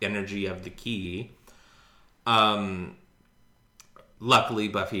the energy of the key. Luckily,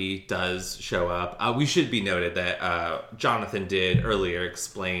 Buffy does show up. We should be noted that Jonathan did earlier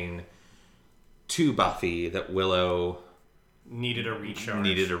explain to Buffy that Willow needed a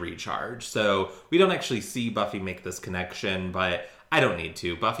recharge. So we don't actually see Buffy make this connection, but I don't need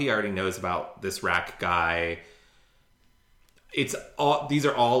to. Buffy already knows about this Rack guy. These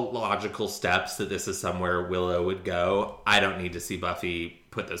are all logical steps that this is somewhere Willow would go. I don't need to see Buffy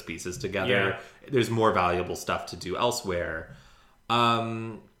put those pieces together. Yeah. There's more valuable stuff to do elsewhere.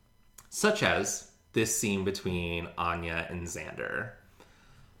 Such as this scene between Anya and Xander.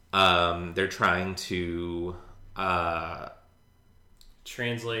 They're trying to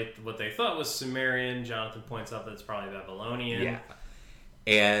translate what they thought was Sumerian. Jonathan points out that it's probably Babylonian. Yeah.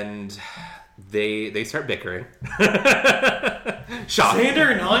 And they start bickering. Shocking.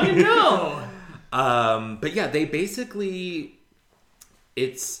 Xander and Anya? No! But yeah, they basically...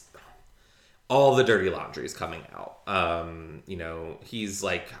 It's... all the dirty laundry is coming out. He's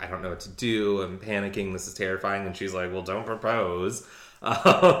like, I don't know what to do. I'm panicking. This is terrifying. And she's like, well, don't propose.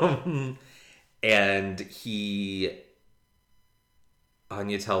 And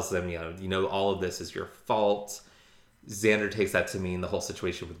Anya tells them, all of this is your fault. Xander takes that to mean the whole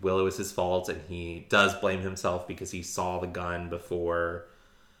situation with Willow is his fault. And he does blame himself because he saw the gun before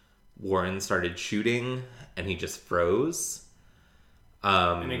Warren started shooting. And he just froze.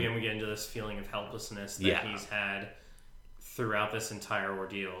 And again, we get into this feeling of helplessness that he's had throughout this entire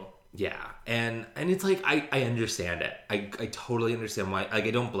ordeal. Yeah, and it's like, I understand it. I totally understand why. Like,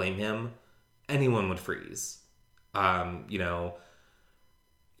 I don't blame him. Anyone would freeze. Buffy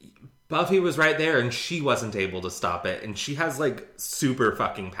was right there, and she wasn't able to stop it. And she has, like, super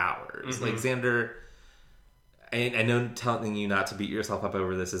fucking powers. Mm-hmm. Like, Xander... I know telling you not to beat yourself up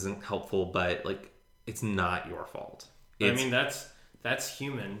over this isn't helpful, but, like, it's not your fault. That's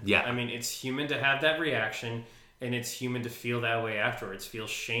human. Yeah. I mean, it's human to have that reaction, and it's human to feel that way afterwards. Feel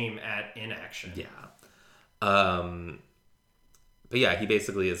shame at inaction. Yeah. But yeah, he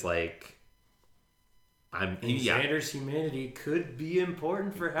basically is like, Xander's humanity could be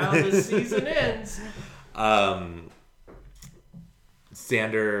important for how this season ends.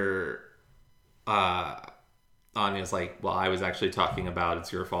 Xander, Anya's like, well, I was actually talking about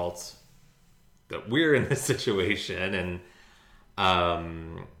it's your fault that we're in this situation,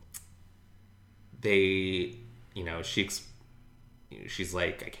 and they, she's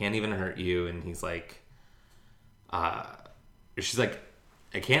like, I can't even hurt you, and he's like, she's like,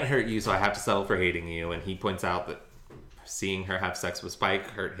 I can't hurt you, so I have to settle for hating you, and he points out that seeing her have sex with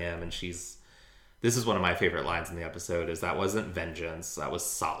Spike hurt him, and this is one of my favorite lines in the episode, is that wasn't vengeance, that was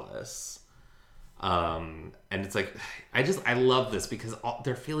solace. And it's like, I love this because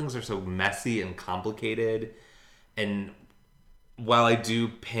their feelings are so messy and complicated. And while I do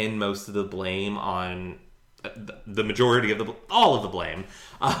pin most of the blame on the majority of all of the blame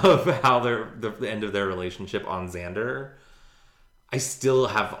of how the end of their relationship on Xander, I still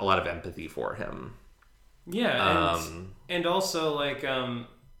have a lot of empathy for him. Yeah. And also like, and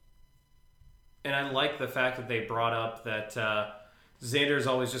I like the fact that they brought up that, Xander's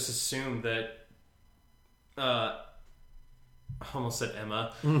always just assumed that, I almost said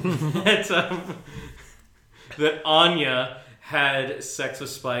Emma, that Anya had sex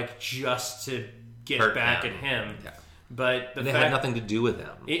with Spike just to get hurt back at him. Yeah. But it had nothing to do with him.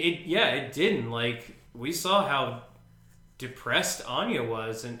 It didn't. Like, we saw how depressed Anya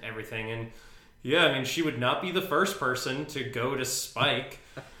was and everything. And yeah, I mean, she would not be the first person to go to Spike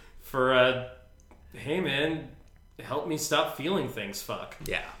for hey man, help me stop feeling things, fuck.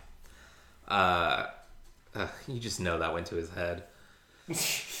 Yeah. You just know that went to his head.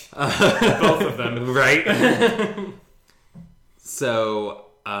 Both of them. Right? So,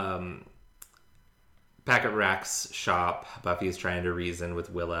 back at Rack's shop, Buffy is trying to reason with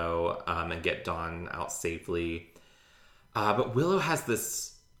Willow and get Dawn out safely. But Willow has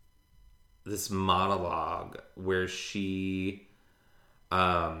this monologue where she...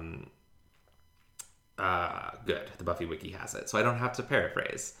 good. The Buffy Wiki has it, so I don't have to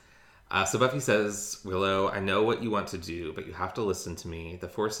paraphrase. So Buffy says, Willow, I know what you want to do, but you have to listen to me. The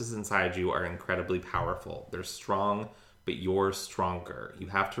forces inside you are incredibly powerful. They're strong, but you're stronger. You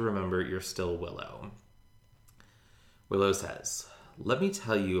have to remember you're still Willow. Willow says, let me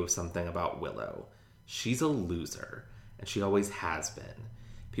tell you something about Willow. She's a loser, and she always has been.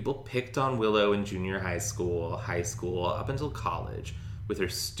 People picked on Willow in junior high school, up until college, with her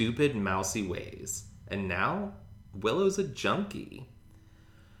stupid, mousy ways. And now, Willow's a junkie.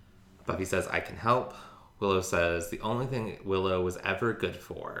 Buffy says, I can help. Willow says, the only thing Willow was ever good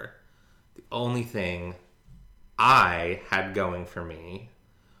for, the only thing I had going for me,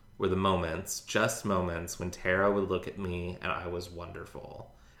 were the moments, just moments, when Tara would look at me and I was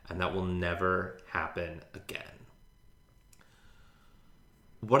wonderful. And that will never happen again.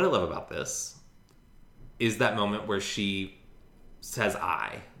 What I love about this is that moment where she says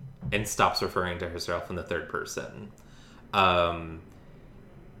I and stops referring to herself in the third person.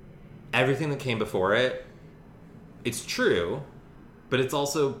 Everything that came before it, it's true, but it's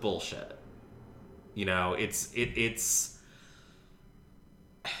also bullshit. It's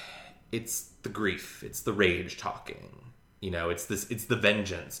the grief, it's the rage talking. It's the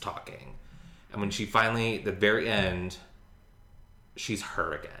vengeance talking. And when she finally, at the very end, she's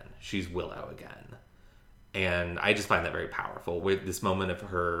her again. She's Willow again. And I just find that very powerful with this moment of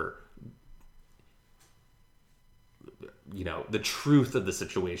her, the truth of the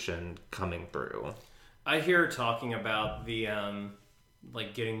situation coming through. I hear her talking about the,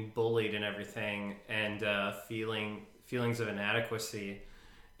 getting bullied and everything and feelings of inadequacy.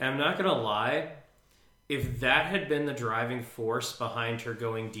 And I'm not going to lie, if that had been the driving force behind her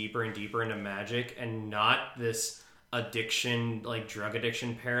going deeper and deeper into magic and not this addiction, drug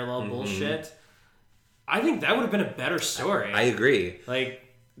addiction parallel bullshit, I think that would have been a better story. I agree.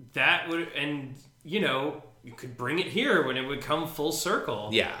 That would, and, you could bring it here when it would come full circle.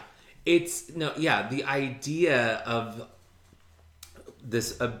 Yeah. The idea of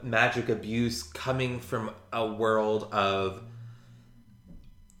this magic abuse coming from a world of,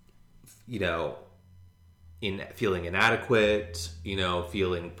 feeling inadequate,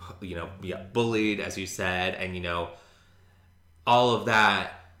 feeling, bullied, as you said, and, all of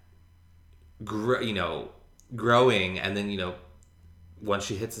that, growing, and then, once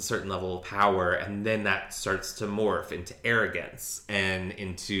she hits a certain level of power, and then that starts to morph into arrogance and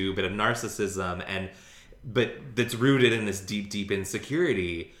into a bit of narcissism, but that's rooted in this deep, deep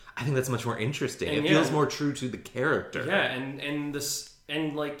insecurity. I think that's much more interesting. And it feels more true to the character. Yeah, and the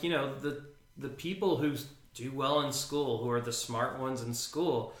people who do well in school, who are the smart ones in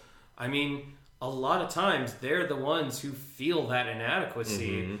school, I mean, a lot of times they're the ones who feel that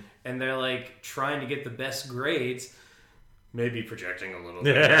inadequacy, and they're like trying to get the best grades. Maybe projecting a little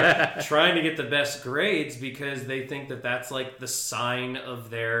bit. Trying to get the best grades because they think that that's like the sign of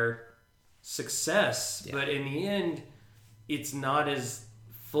their success. Yeah. But in the end, it's not as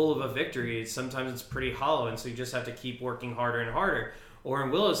full of a victory. Sometimes it's pretty hollow, and so you just have to keep working harder and harder. Or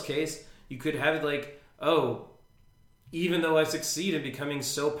in Willow's case, you could have it like, oh, even though I succeed in becoming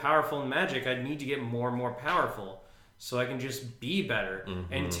so powerful in magic, I need to get more and more powerful so I can just be better.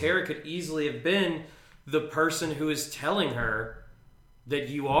 And Tara could easily have been the person who is telling her that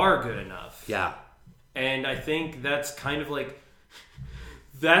you are good enough. Yeah. And I think that's kind of like,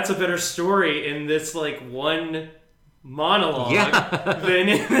 that's a better story in this like one monologue than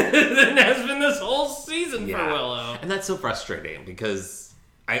has been this whole season for Willow. And that's so frustrating because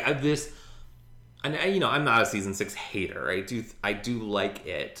I'm not a season 6 hater. I do like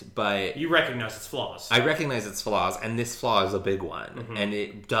it, but you recognize its flaws. I recognize its flaws, and this flaw is a big one. And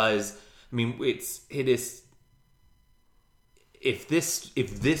it does. I mean, it is. If this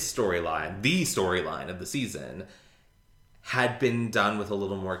storyline, the storyline of the season, had been done with a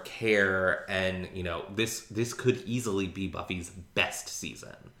little more care, and this could easily be Buffy's best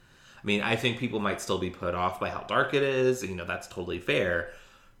season. I mean, I think people might still be put off by how dark it is. That's totally fair,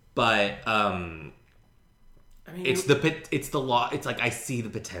 but I mean, it's the law. It's like I see the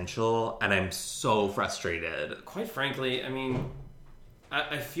potential, and I'm so frustrated. Quite frankly, I mean,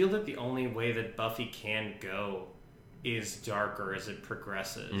 I feel that the only way that Buffy can go is darker as it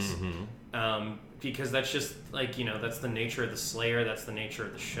progresses. Because that's just like, that's the nature of the Slayer, that's the nature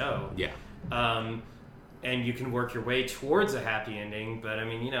of the show. Yeah. And you can work your way towards a happy ending, but I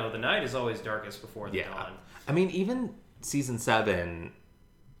mean, the night is always darkest before the dawn. I mean, even season 7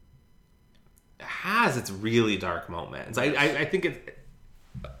 has its really dark moments. I think it's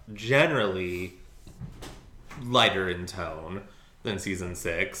generally lighter in tone than season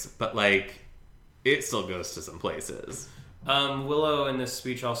 6, but like it still goes to some places. Willow in this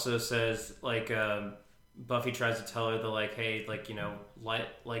speech also says like Buffy tries to tell her that like, hey, like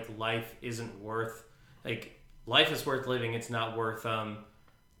life isn't worth life is worth living. It's not worth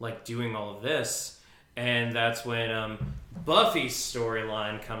like doing all of this. And that's when Buffy's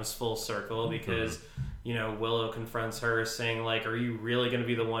storyline comes full circle because Willow confronts her saying like, are you really going to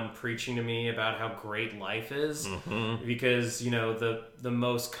be the one preaching to me about how great life is? Because the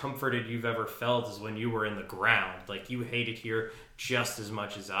most comforted you've ever felt is when you were in the ground. Like you hate it here just as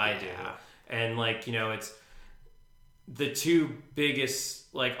much as I do. And like it's the two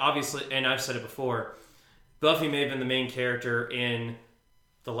biggest, like obviously, and I've said it before, Buffy may have been the main character in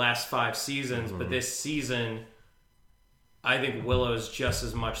the last 5 seasons, but this season I think Willow is just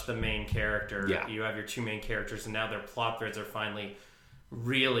as much the main character. Yeah. You have your 2 main characters, and now their plot threads are finally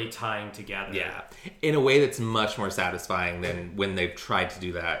really tying together. Yeah. In a way that's much more satisfying than when they've tried to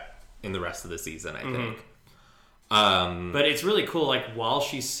do that in the rest of the season, I think. But it's really cool, like, while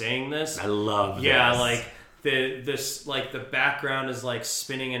she's saying this... I love this. Yeah, like, the background is, like,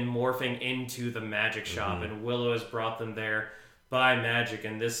 spinning and morphing into the magic shop, and Willow has brought them there by magic,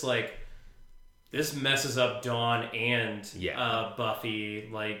 and this, like... This messes up Dawn and Buffy.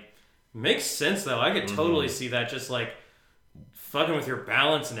 Like, makes sense though. I could totally see that just like fucking with your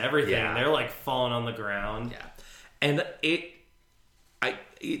balance and everything. Yeah. They're like falling on the ground. Yeah, and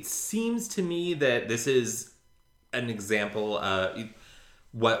it seems to me that this is an example of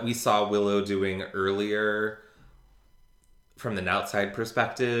what we saw Willow doing earlier from an outside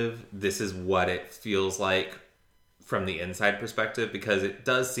perspective. This is what it feels like from the inside perspective, because it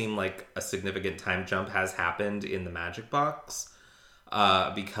does seem like a significant time jump has happened in the magic box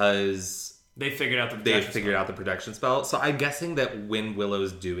because they figured out the protection spell. So I'm guessing that when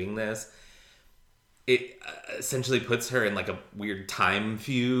Willow's doing this, it essentially puts her in like a weird time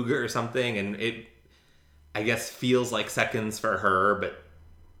fugue or something, and it, I guess, feels like seconds for her, but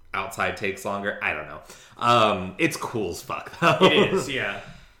outside takes longer. I don't know. It's cool as fuck though. It is, yeah.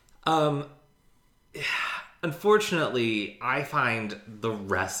 Unfortunately, I find the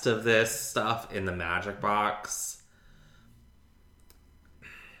rest of this stuff in the magic box,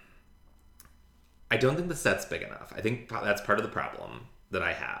 I don't think the set's big enough. I think that's part of the problem that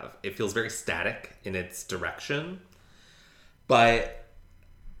I have. It feels very static in its direction, but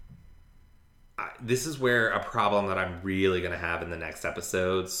this is where a problem that I'm really going to have in the next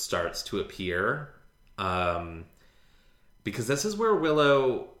episode starts to appear, because this is where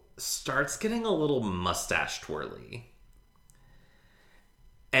Willow starts getting a little mustache twirly.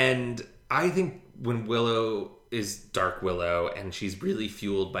 And I think when Willow is Dark Willow and she's really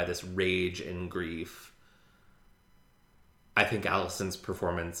fueled by this rage and grief, I think Allison's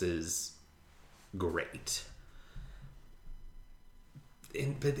performance is great.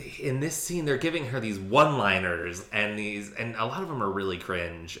 In this scene, they're giving her these one-liners, and a lot of them are really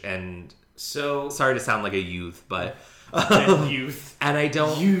cringe. And so sorry to sound like a youth, but youth, and I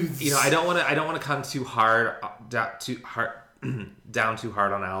don't, Youths. I don't want to come too hard down too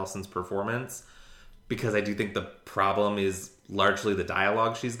hard on Allison's performance, because I do think the problem is largely the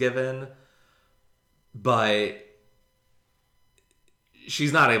dialogue she's given, but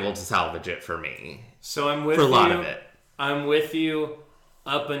she's not able to salvage it for me. So I'm with you. For a lot of it. I'm with you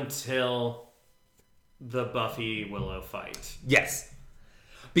up until the Buffy Willow fight. Yes.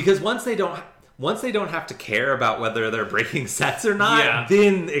 Because once they don't have to care about whether they're breaking sets or not,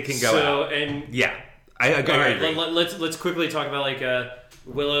 then it can go out. And yeah. I agree. Let's quickly talk about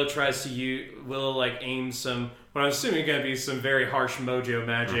Willow tries to aims some, what I'm assuming going to be some very harsh mojo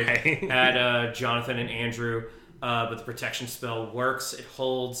magic at Jonathan and Andrew. But the protection spell works. It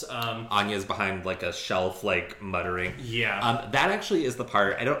holds. Anya's behind a shelf, muttering. Yeah. That actually is the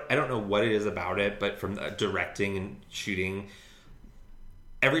part. I don't know what it is about it, but from directing and shooting,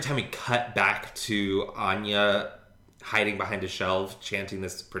 every time we cut back to Anya hiding behind a shelf, chanting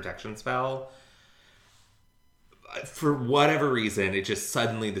this protection spell, for whatever reason, it just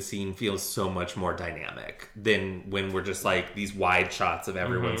suddenly the scene feels so much more dynamic than when we're just these wide shots of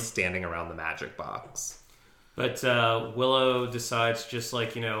everyone standing around the magic box. But Willow decides just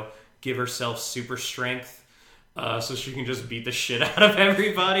give herself super strength so she can just beat the shit out of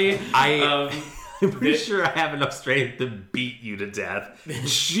everybody. I'm pretty sure I have enough strength to beat you to death.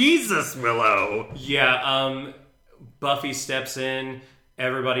 Jesus, Willow! Yeah, Buffy steps in.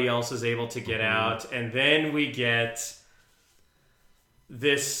 Everybody else is able to get out. And then we get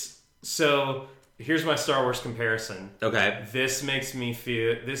this. So here's my Star Wars comparison. Okay. This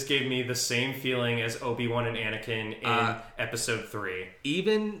gave me the same feeling as Obi-Wan and Anakin in episode 3.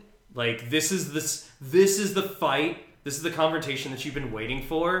 Even this is the fight. This is the confrontation that you've been waiting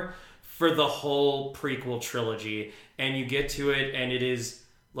for the whole prequel trilogy. And you get to it and it is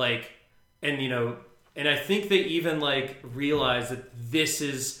and I think they even realize that this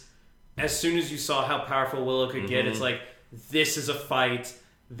is, as soon as you saw how powerful Willow could get, it's this is a fight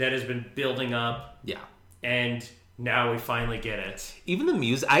that has been building up. Yeah. And now we finally get it. Even the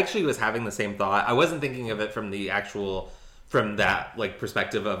music, I actually was having the same thought. I wasn't thinking of it from that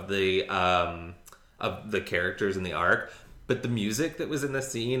perspective of the characters in the arc, but the music that was in the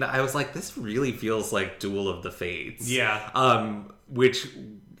scene, I was like, this really feels like Duel of the Fates. Yeah. Which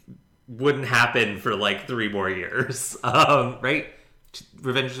wouldn't happen for 3 more years. Right?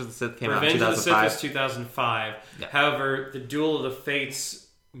 Revenge of the Sith came out in 2005. Revenge of the Sith was 2005. Yeah. However, the Duel of the Fates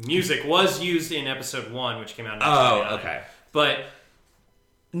music was used in episode 1, which came out in 1999. Oh, okay. But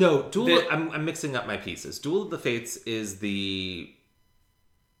no, I'm mixing up my pieces. Duel of the Fates is the...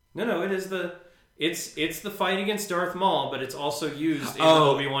 No, it is the... It's the fight against Darth Maul, but it's also used in the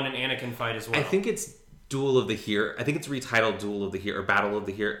Obi-Wan and Anakin fight as well. I think it's Duel of the Hero. I think it's retitled Duel of the Hero or Battle of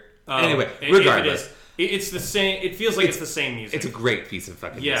the Hero. Anyway, regardless. It's the same. It feels like it's the same music. It's a great piece of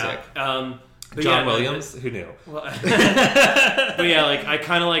fucking music. John Williams? Who knew? Well, but yeah, I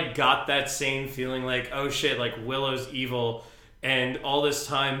kind of got that same feeling oh shit, Willow's evil, and all this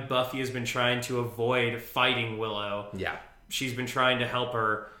time Buffy has been trying to avoid fighting Willow. Yeah. She's been trying to help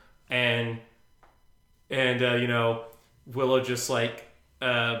her, and Willow just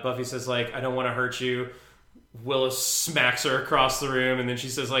Buffy says I don't want to hurt you. Willow smacks her across the room, and then she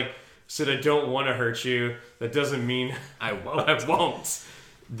says said I don't want to hurt you. That doesn't mean I won't. I won't.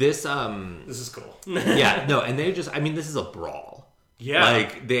 This is cool. Yeah, no, and they just this is a brawl. Yeah.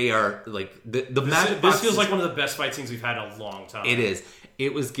 They are the magic box. This feels like one of the best fight scenes we've had in a long time. It is.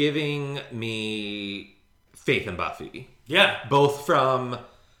 It was giving me faith in Buffy. Yeah. Both from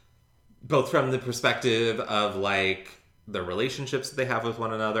the perspective of the relationships that they have with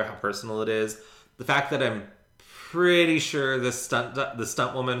one another, how personal it is. The fact that I'm pretty sure the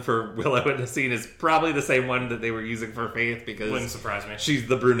stunt woman for Willow in the scene is probably the same one that they were using for Faith, because wouldn't surprise me. She's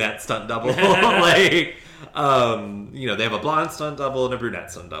the brunette stunt double. They have a blonde stunt double and a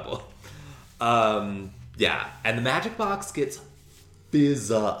brunette stunt double. Yeah, and the magic box gets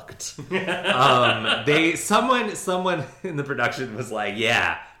physicked. Someone in the production was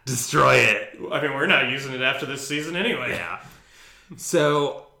yeah, destroy it. I mean, we're not using it after this season anyway. Yeah.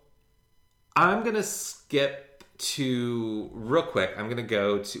 So I'm gonna skip to real quick. I'm gonna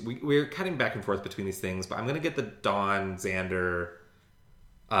go to we're cutting back and forth between these things, but I'm gonna get the Dawn, Xander,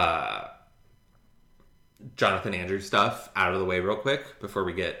 Jonathan Andrew stuff out of the way real quick before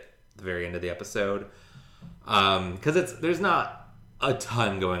we get the very end of the episode, because there's not a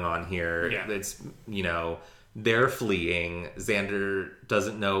ton going on here. Yeah. It's They're fleeing. Xander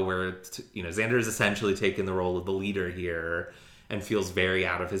doesn't know where Xander is essentially taking the role of the leader here and feels very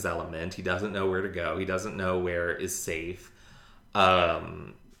out of his element. He doesn't know where to go. He doesn't know where is safe.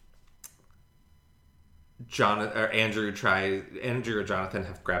 Andrew or Jonathan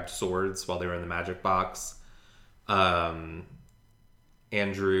have grabbed swords while they were in the magic box.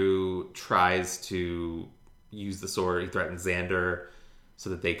 Andrew tries to use the sword. He threatens Xander so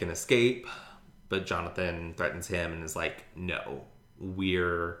that they can escape, but Jonathan threatens him and is like, no,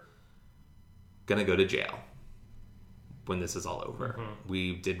 we're gonna go to jail when this is all over.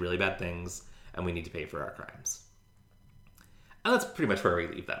 We did really bad things and we need to pay for our crimes. And that's pretty much where we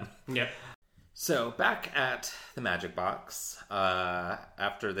leave them. Yep. So back at the magic box,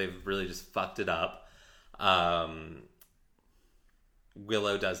 after they've really just fucked it up,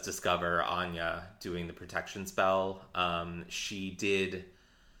 Willow does discover Anya doing the protection spell. She did,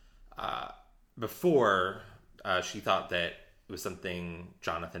 before, she thought that it was something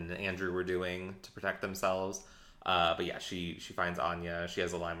Jonathan and Andrew were doing to protect themselves. But yeah, she finds Anya. She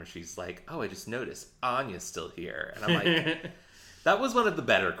has a line where she's like, oh, I just noticed Anya's still here. And I'm like, that was one of the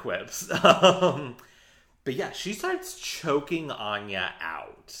better quips. But yeah, she starts choking Anya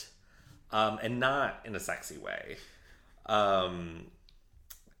out. And not in a sexy way.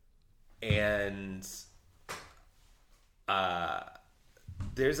 And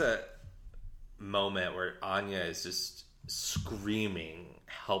there's a moment where Anya is just screaming,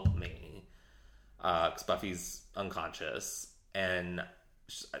 help me, because Buffy's unconscious. And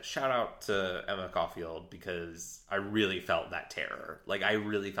shout out to Emma Caulfield, because I really felt that terror. Like, I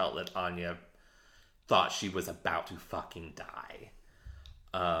really felt that Anya thought she was about to fucking die.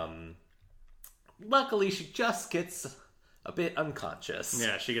 Luckily, she just gets a bit unconscious.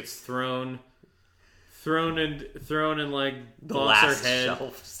 Yeah, she gets thrown and like The bonks last her head.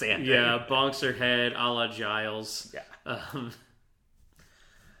 shelf standing. Yeah, bonks her head, a la Giles. Yeah.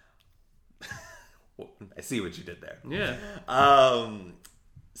 I see what you did there. Yeah.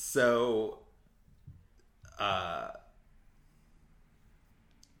 So,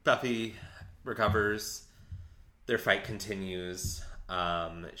 Buffy recovers. Their fight continues.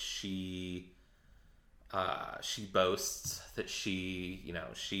 She boasts that she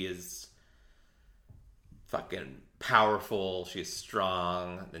is fucking powerful. She is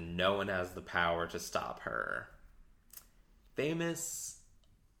strong. And no one has the power to stop her. Famous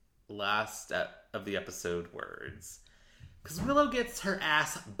last of the episode words. Because Willow gets her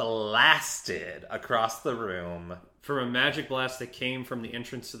ass blasted across the room. From a magic blast that came from the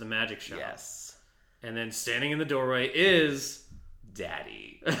entrance to the magic shop. Yes. And then standing in the doorway is...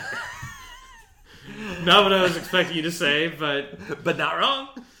 Daddy. Not what I was expecting you to say, but not wrong.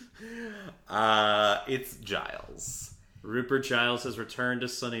 It's Giles. Rupert Giles has returned to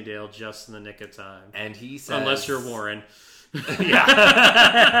Sunnydale just in the nick of time. And he says... Unless you're Warren.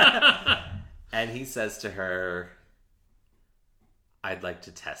 Yeah. And he says to her, I'd like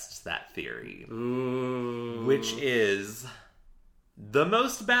to test that theory. Ooh. Which is the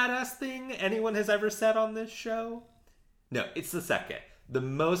most badass thing anyone has ever said on this show. No, it's the second. The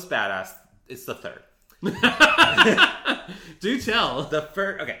most badass, it's the third. Do tell. The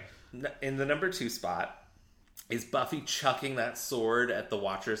first, okay. In the number 2 spot is Buffy chucking that sword at the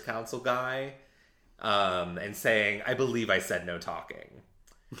Watchers Council guy and saying, I believe I said no talking.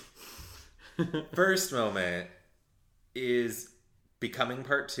 First moment is Becoming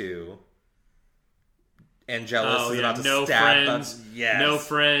Part 2. Angelus is about to no stab friends, Buffy. Yes. No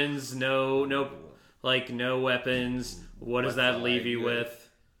friends, no weapons. What does that leave you with?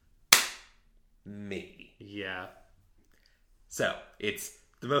 Me. Yeah. So, it's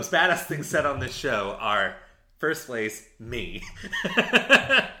the most badass things said on this show are, first place, me.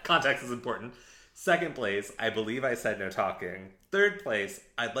 Context is important. Second place, I believe I said no talking. Third place,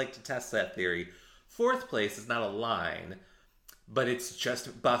 I'd like to test that theory. Fourth place is not a line, but it's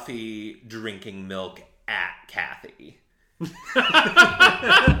just Buffy drinking milk at Kathy. I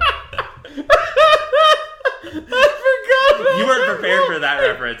forgot. You weren't prepared for that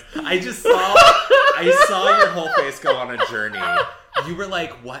reference. I saw your whole face go on a journey. You were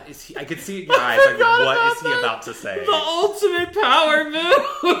like, what is he? I could see it in your eyes. Like, what is he about to say? The ultimate power move.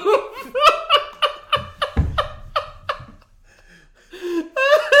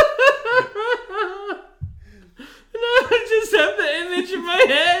 I just have the image in my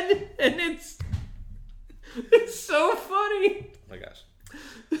head, and it's so funny. Oh my gosh.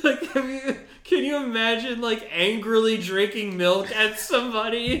 Like, can you imagine, like, angrily drinking milk at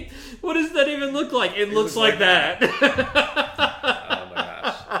somebody? What does that even look like? It looks like that. Oh my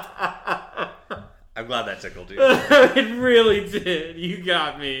gosh. I'm glad that tickled you. It really did. You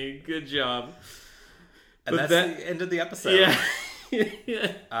got me. Good job. And that's the end of the episode.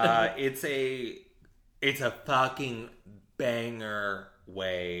 Yeah. It's a fucking banger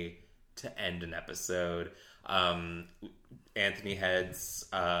way to end an episode. Anthony Head's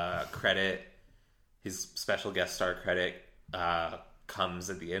credit, his special guest star credit, comes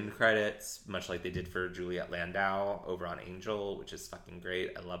at the end credits, much like they did for Juliet Landau over on Angel, which is fucking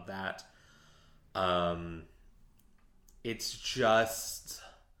great. I love that. It's just,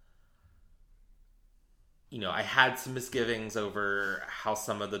 I had some misgivings over how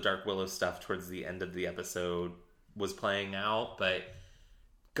some of the Dark Willow stuff towards the end of the episode was playing out, but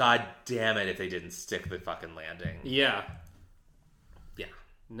god damn it if they didn't stick the fucking landing. Yeah. Yeah.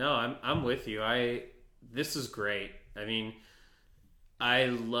 No, I'm with you. This is great. I mean, I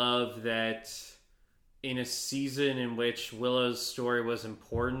love that in a season in which Willow's story was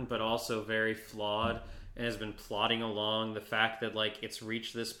important but also very flawed and has been plodding along, the fact that it's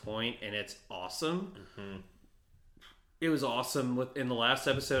reached this point and it's awesome. Mm-hmm. It was awesome in the last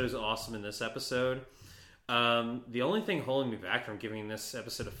episode. It was awesome in this episode. The only thing holding me back from giving this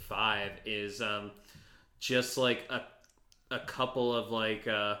episode a 5 is just a couple of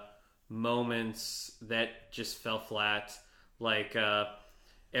moments that just fell flat,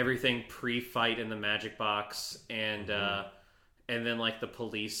 everything pre-fight in the magic box, and then the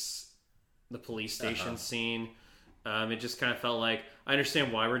police station scene. It just kind of felt like, I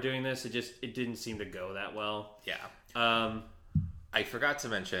understand why we're doing this. It didn't seem to go that well. Yeah. I forgot to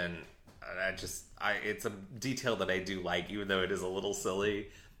mention, it's a detail that I do like, even though it is a little silly.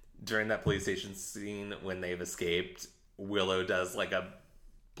 During that police station scene, when they've escaped, Willow does a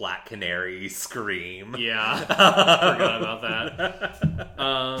Black Canary scream. Yeah. Forgot about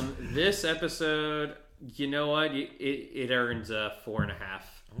that. This episode, you know what? It earns a 4.5.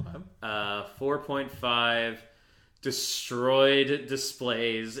 Okay. 4.5 destroyed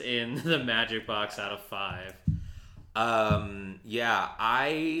displays in the magic box out of 5. Yeah,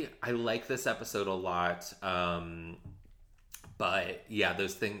 I like this episode a lot. But yeah,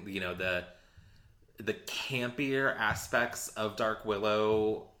 those things, the campier aspects of Dark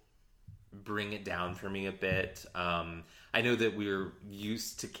Willow bring it down for me a bit. I know that we're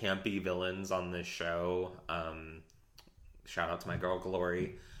used to campy villains on this show. Shout out to my girl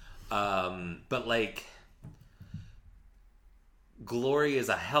Glory. But Glory is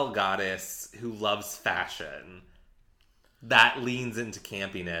a hell goddess who loves fashion. That leans into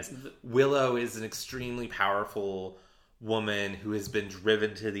campiness. Willow is an extremely powerful woman who has been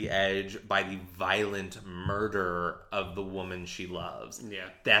driven to the edge by the violent murder of the woman she loves. Yeah.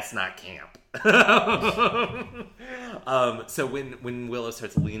 That's not camp. So when Willow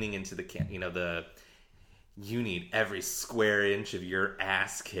starts leaning into the camp, you need every square inch of your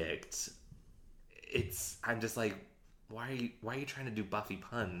ass kicked. I'm just like, why are you trying to do Buffy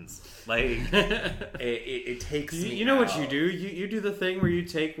puns? It takes me You know what you do? You do the thing where you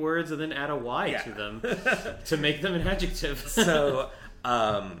take words and then add a Y to them to make them an adjective. So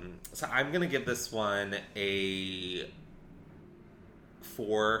I'm gonna give this one a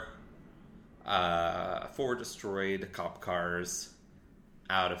 4. 4 destroyed cop cars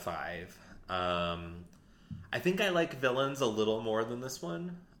out of 5. I think I like villains a little more than this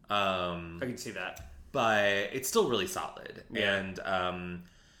one. I can see that. But it's still really solid. Yeah. And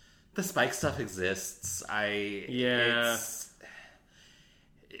the Spike stuff exists.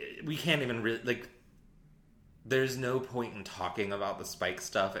 We can't even really, there's no point in talking about the Spike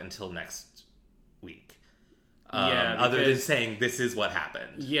stuff until next week. Other than saying this is what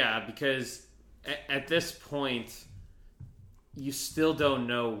happened. Yeah, because at this point, you still don't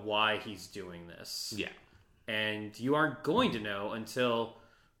know why he's doing this. Yeah. And you aren't going to know until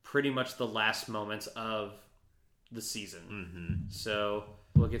pretty much the last moments of the season. Mm-hmm. So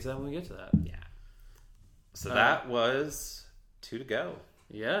we'll get to that when we get to that. Yeah. So that was 2 to go.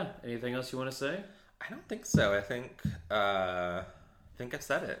 Yeah. Anything else you want to say? I don't think so. I think I've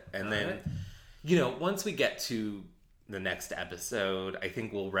said it. And then, once we get to the next episode, I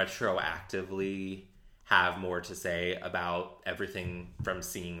think we'll retroactively have more to say about everything from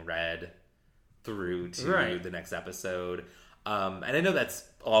Seeing Red through to the next episode. And I know that's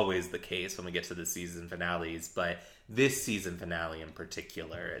always the case when we get to the season finales, but this season finale in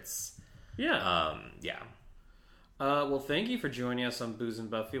particular, it's... Yeah. Yeah. Well, thank you for joining us on Booze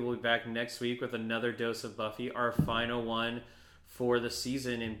and Buffy. We'll be back next week with another dose of Buffy, our final one for the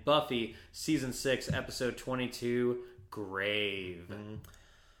season in Buffy, Season 6, Episode 22, Grave. Mm-hmm.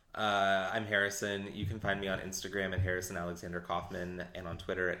 I'm Harrison. You can find me on Instagram at Harrison Alexander Kaufman and on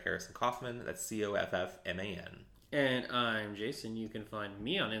Twitter at Harrison Kaufman. That's Coffman. And I'm Jason. You can find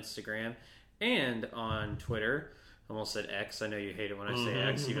me on Instagram and on Twitter. almost said X. I know you hate it when I say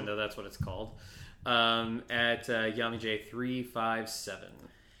X, even though that's what it's called. At YamiJ357.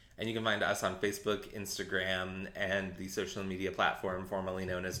 And you can find us on Facebook, Instagram, and the social media platform formerly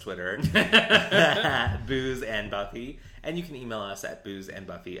known as Twitter, Booze and Buffy. And you can email us at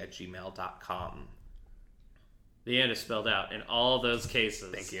boozeandbuffy@gmail.com. The and is spelled out in all those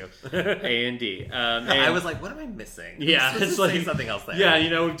cases. Thank you. A and D. And I was like, what am I missing? Yeah, it's like something else there.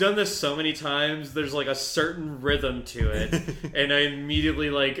 Yeah, we've done this so many times. There's like a certain rhythm to it, and I immediately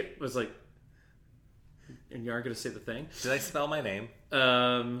was like, and you aren't going to say the thing? Did I spell my name?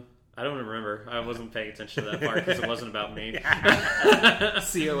 I don't remember. I wasn't paying attention to that part because it wasn't about me.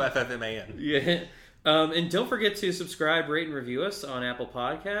 COFFMAN. Yeah. And don't forget to subscribe, rate, and review us on Apple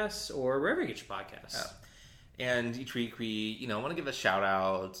Podcasts or wherever you get your podcasts. Oh. And each week we, want to give a shout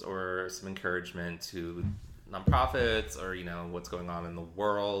out or some encouragement to nonprofits or, what's going on in the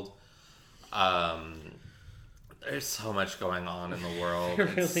world. There's so much going on in the world.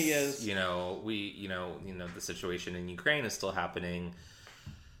 It really is. The situation in Ukraine is still happening.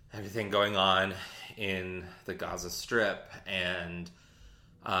 Everything going on in the Gaza Strip, and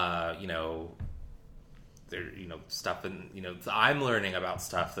there, stuff, and I'm learning about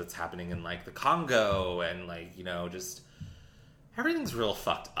stuff that's happening in like the Congo, and just everything's real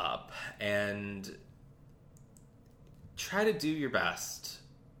fucked up. And try to do your best.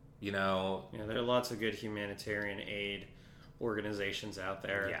 Yeah, there are lots of good humanitarian aid organizations out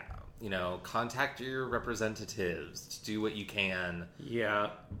there. Yeah. Contact your representatives to do what you can.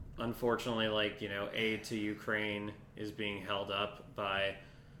 Yeah. Unfortunately, aid to Ukraine is being held up by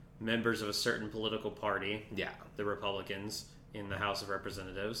members of a certain political party. Yeah. The Republicans in the House of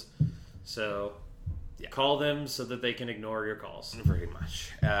Representatives. So, call them so that they can ignore your calls. Very much.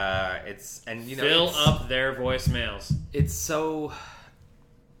 Fill up their voicemails. It's so...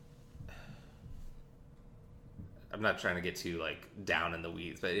 I'm not trying to get too down in the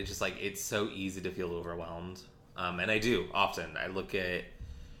weeds, but it's just it's so easy to feel overwhelmed, and I do often. I look at,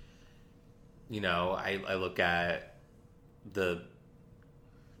 I look at the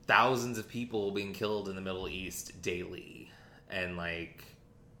thousands of people being killed in the Middle East daily, and I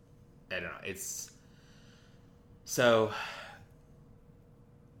don't know. It's so,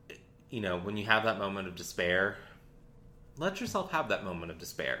 when you have that moment of despair, let yourself have that moment of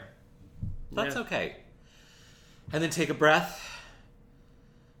despair. That's okay. And then take a breath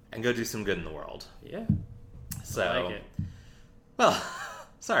and go do some good in the world. Yeah. So, I like it. Well,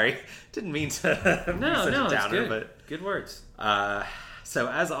 sorry. Didn't mean to be such a downer, good. But good words. So,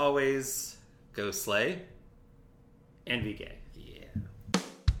 as always, go slay and be gay.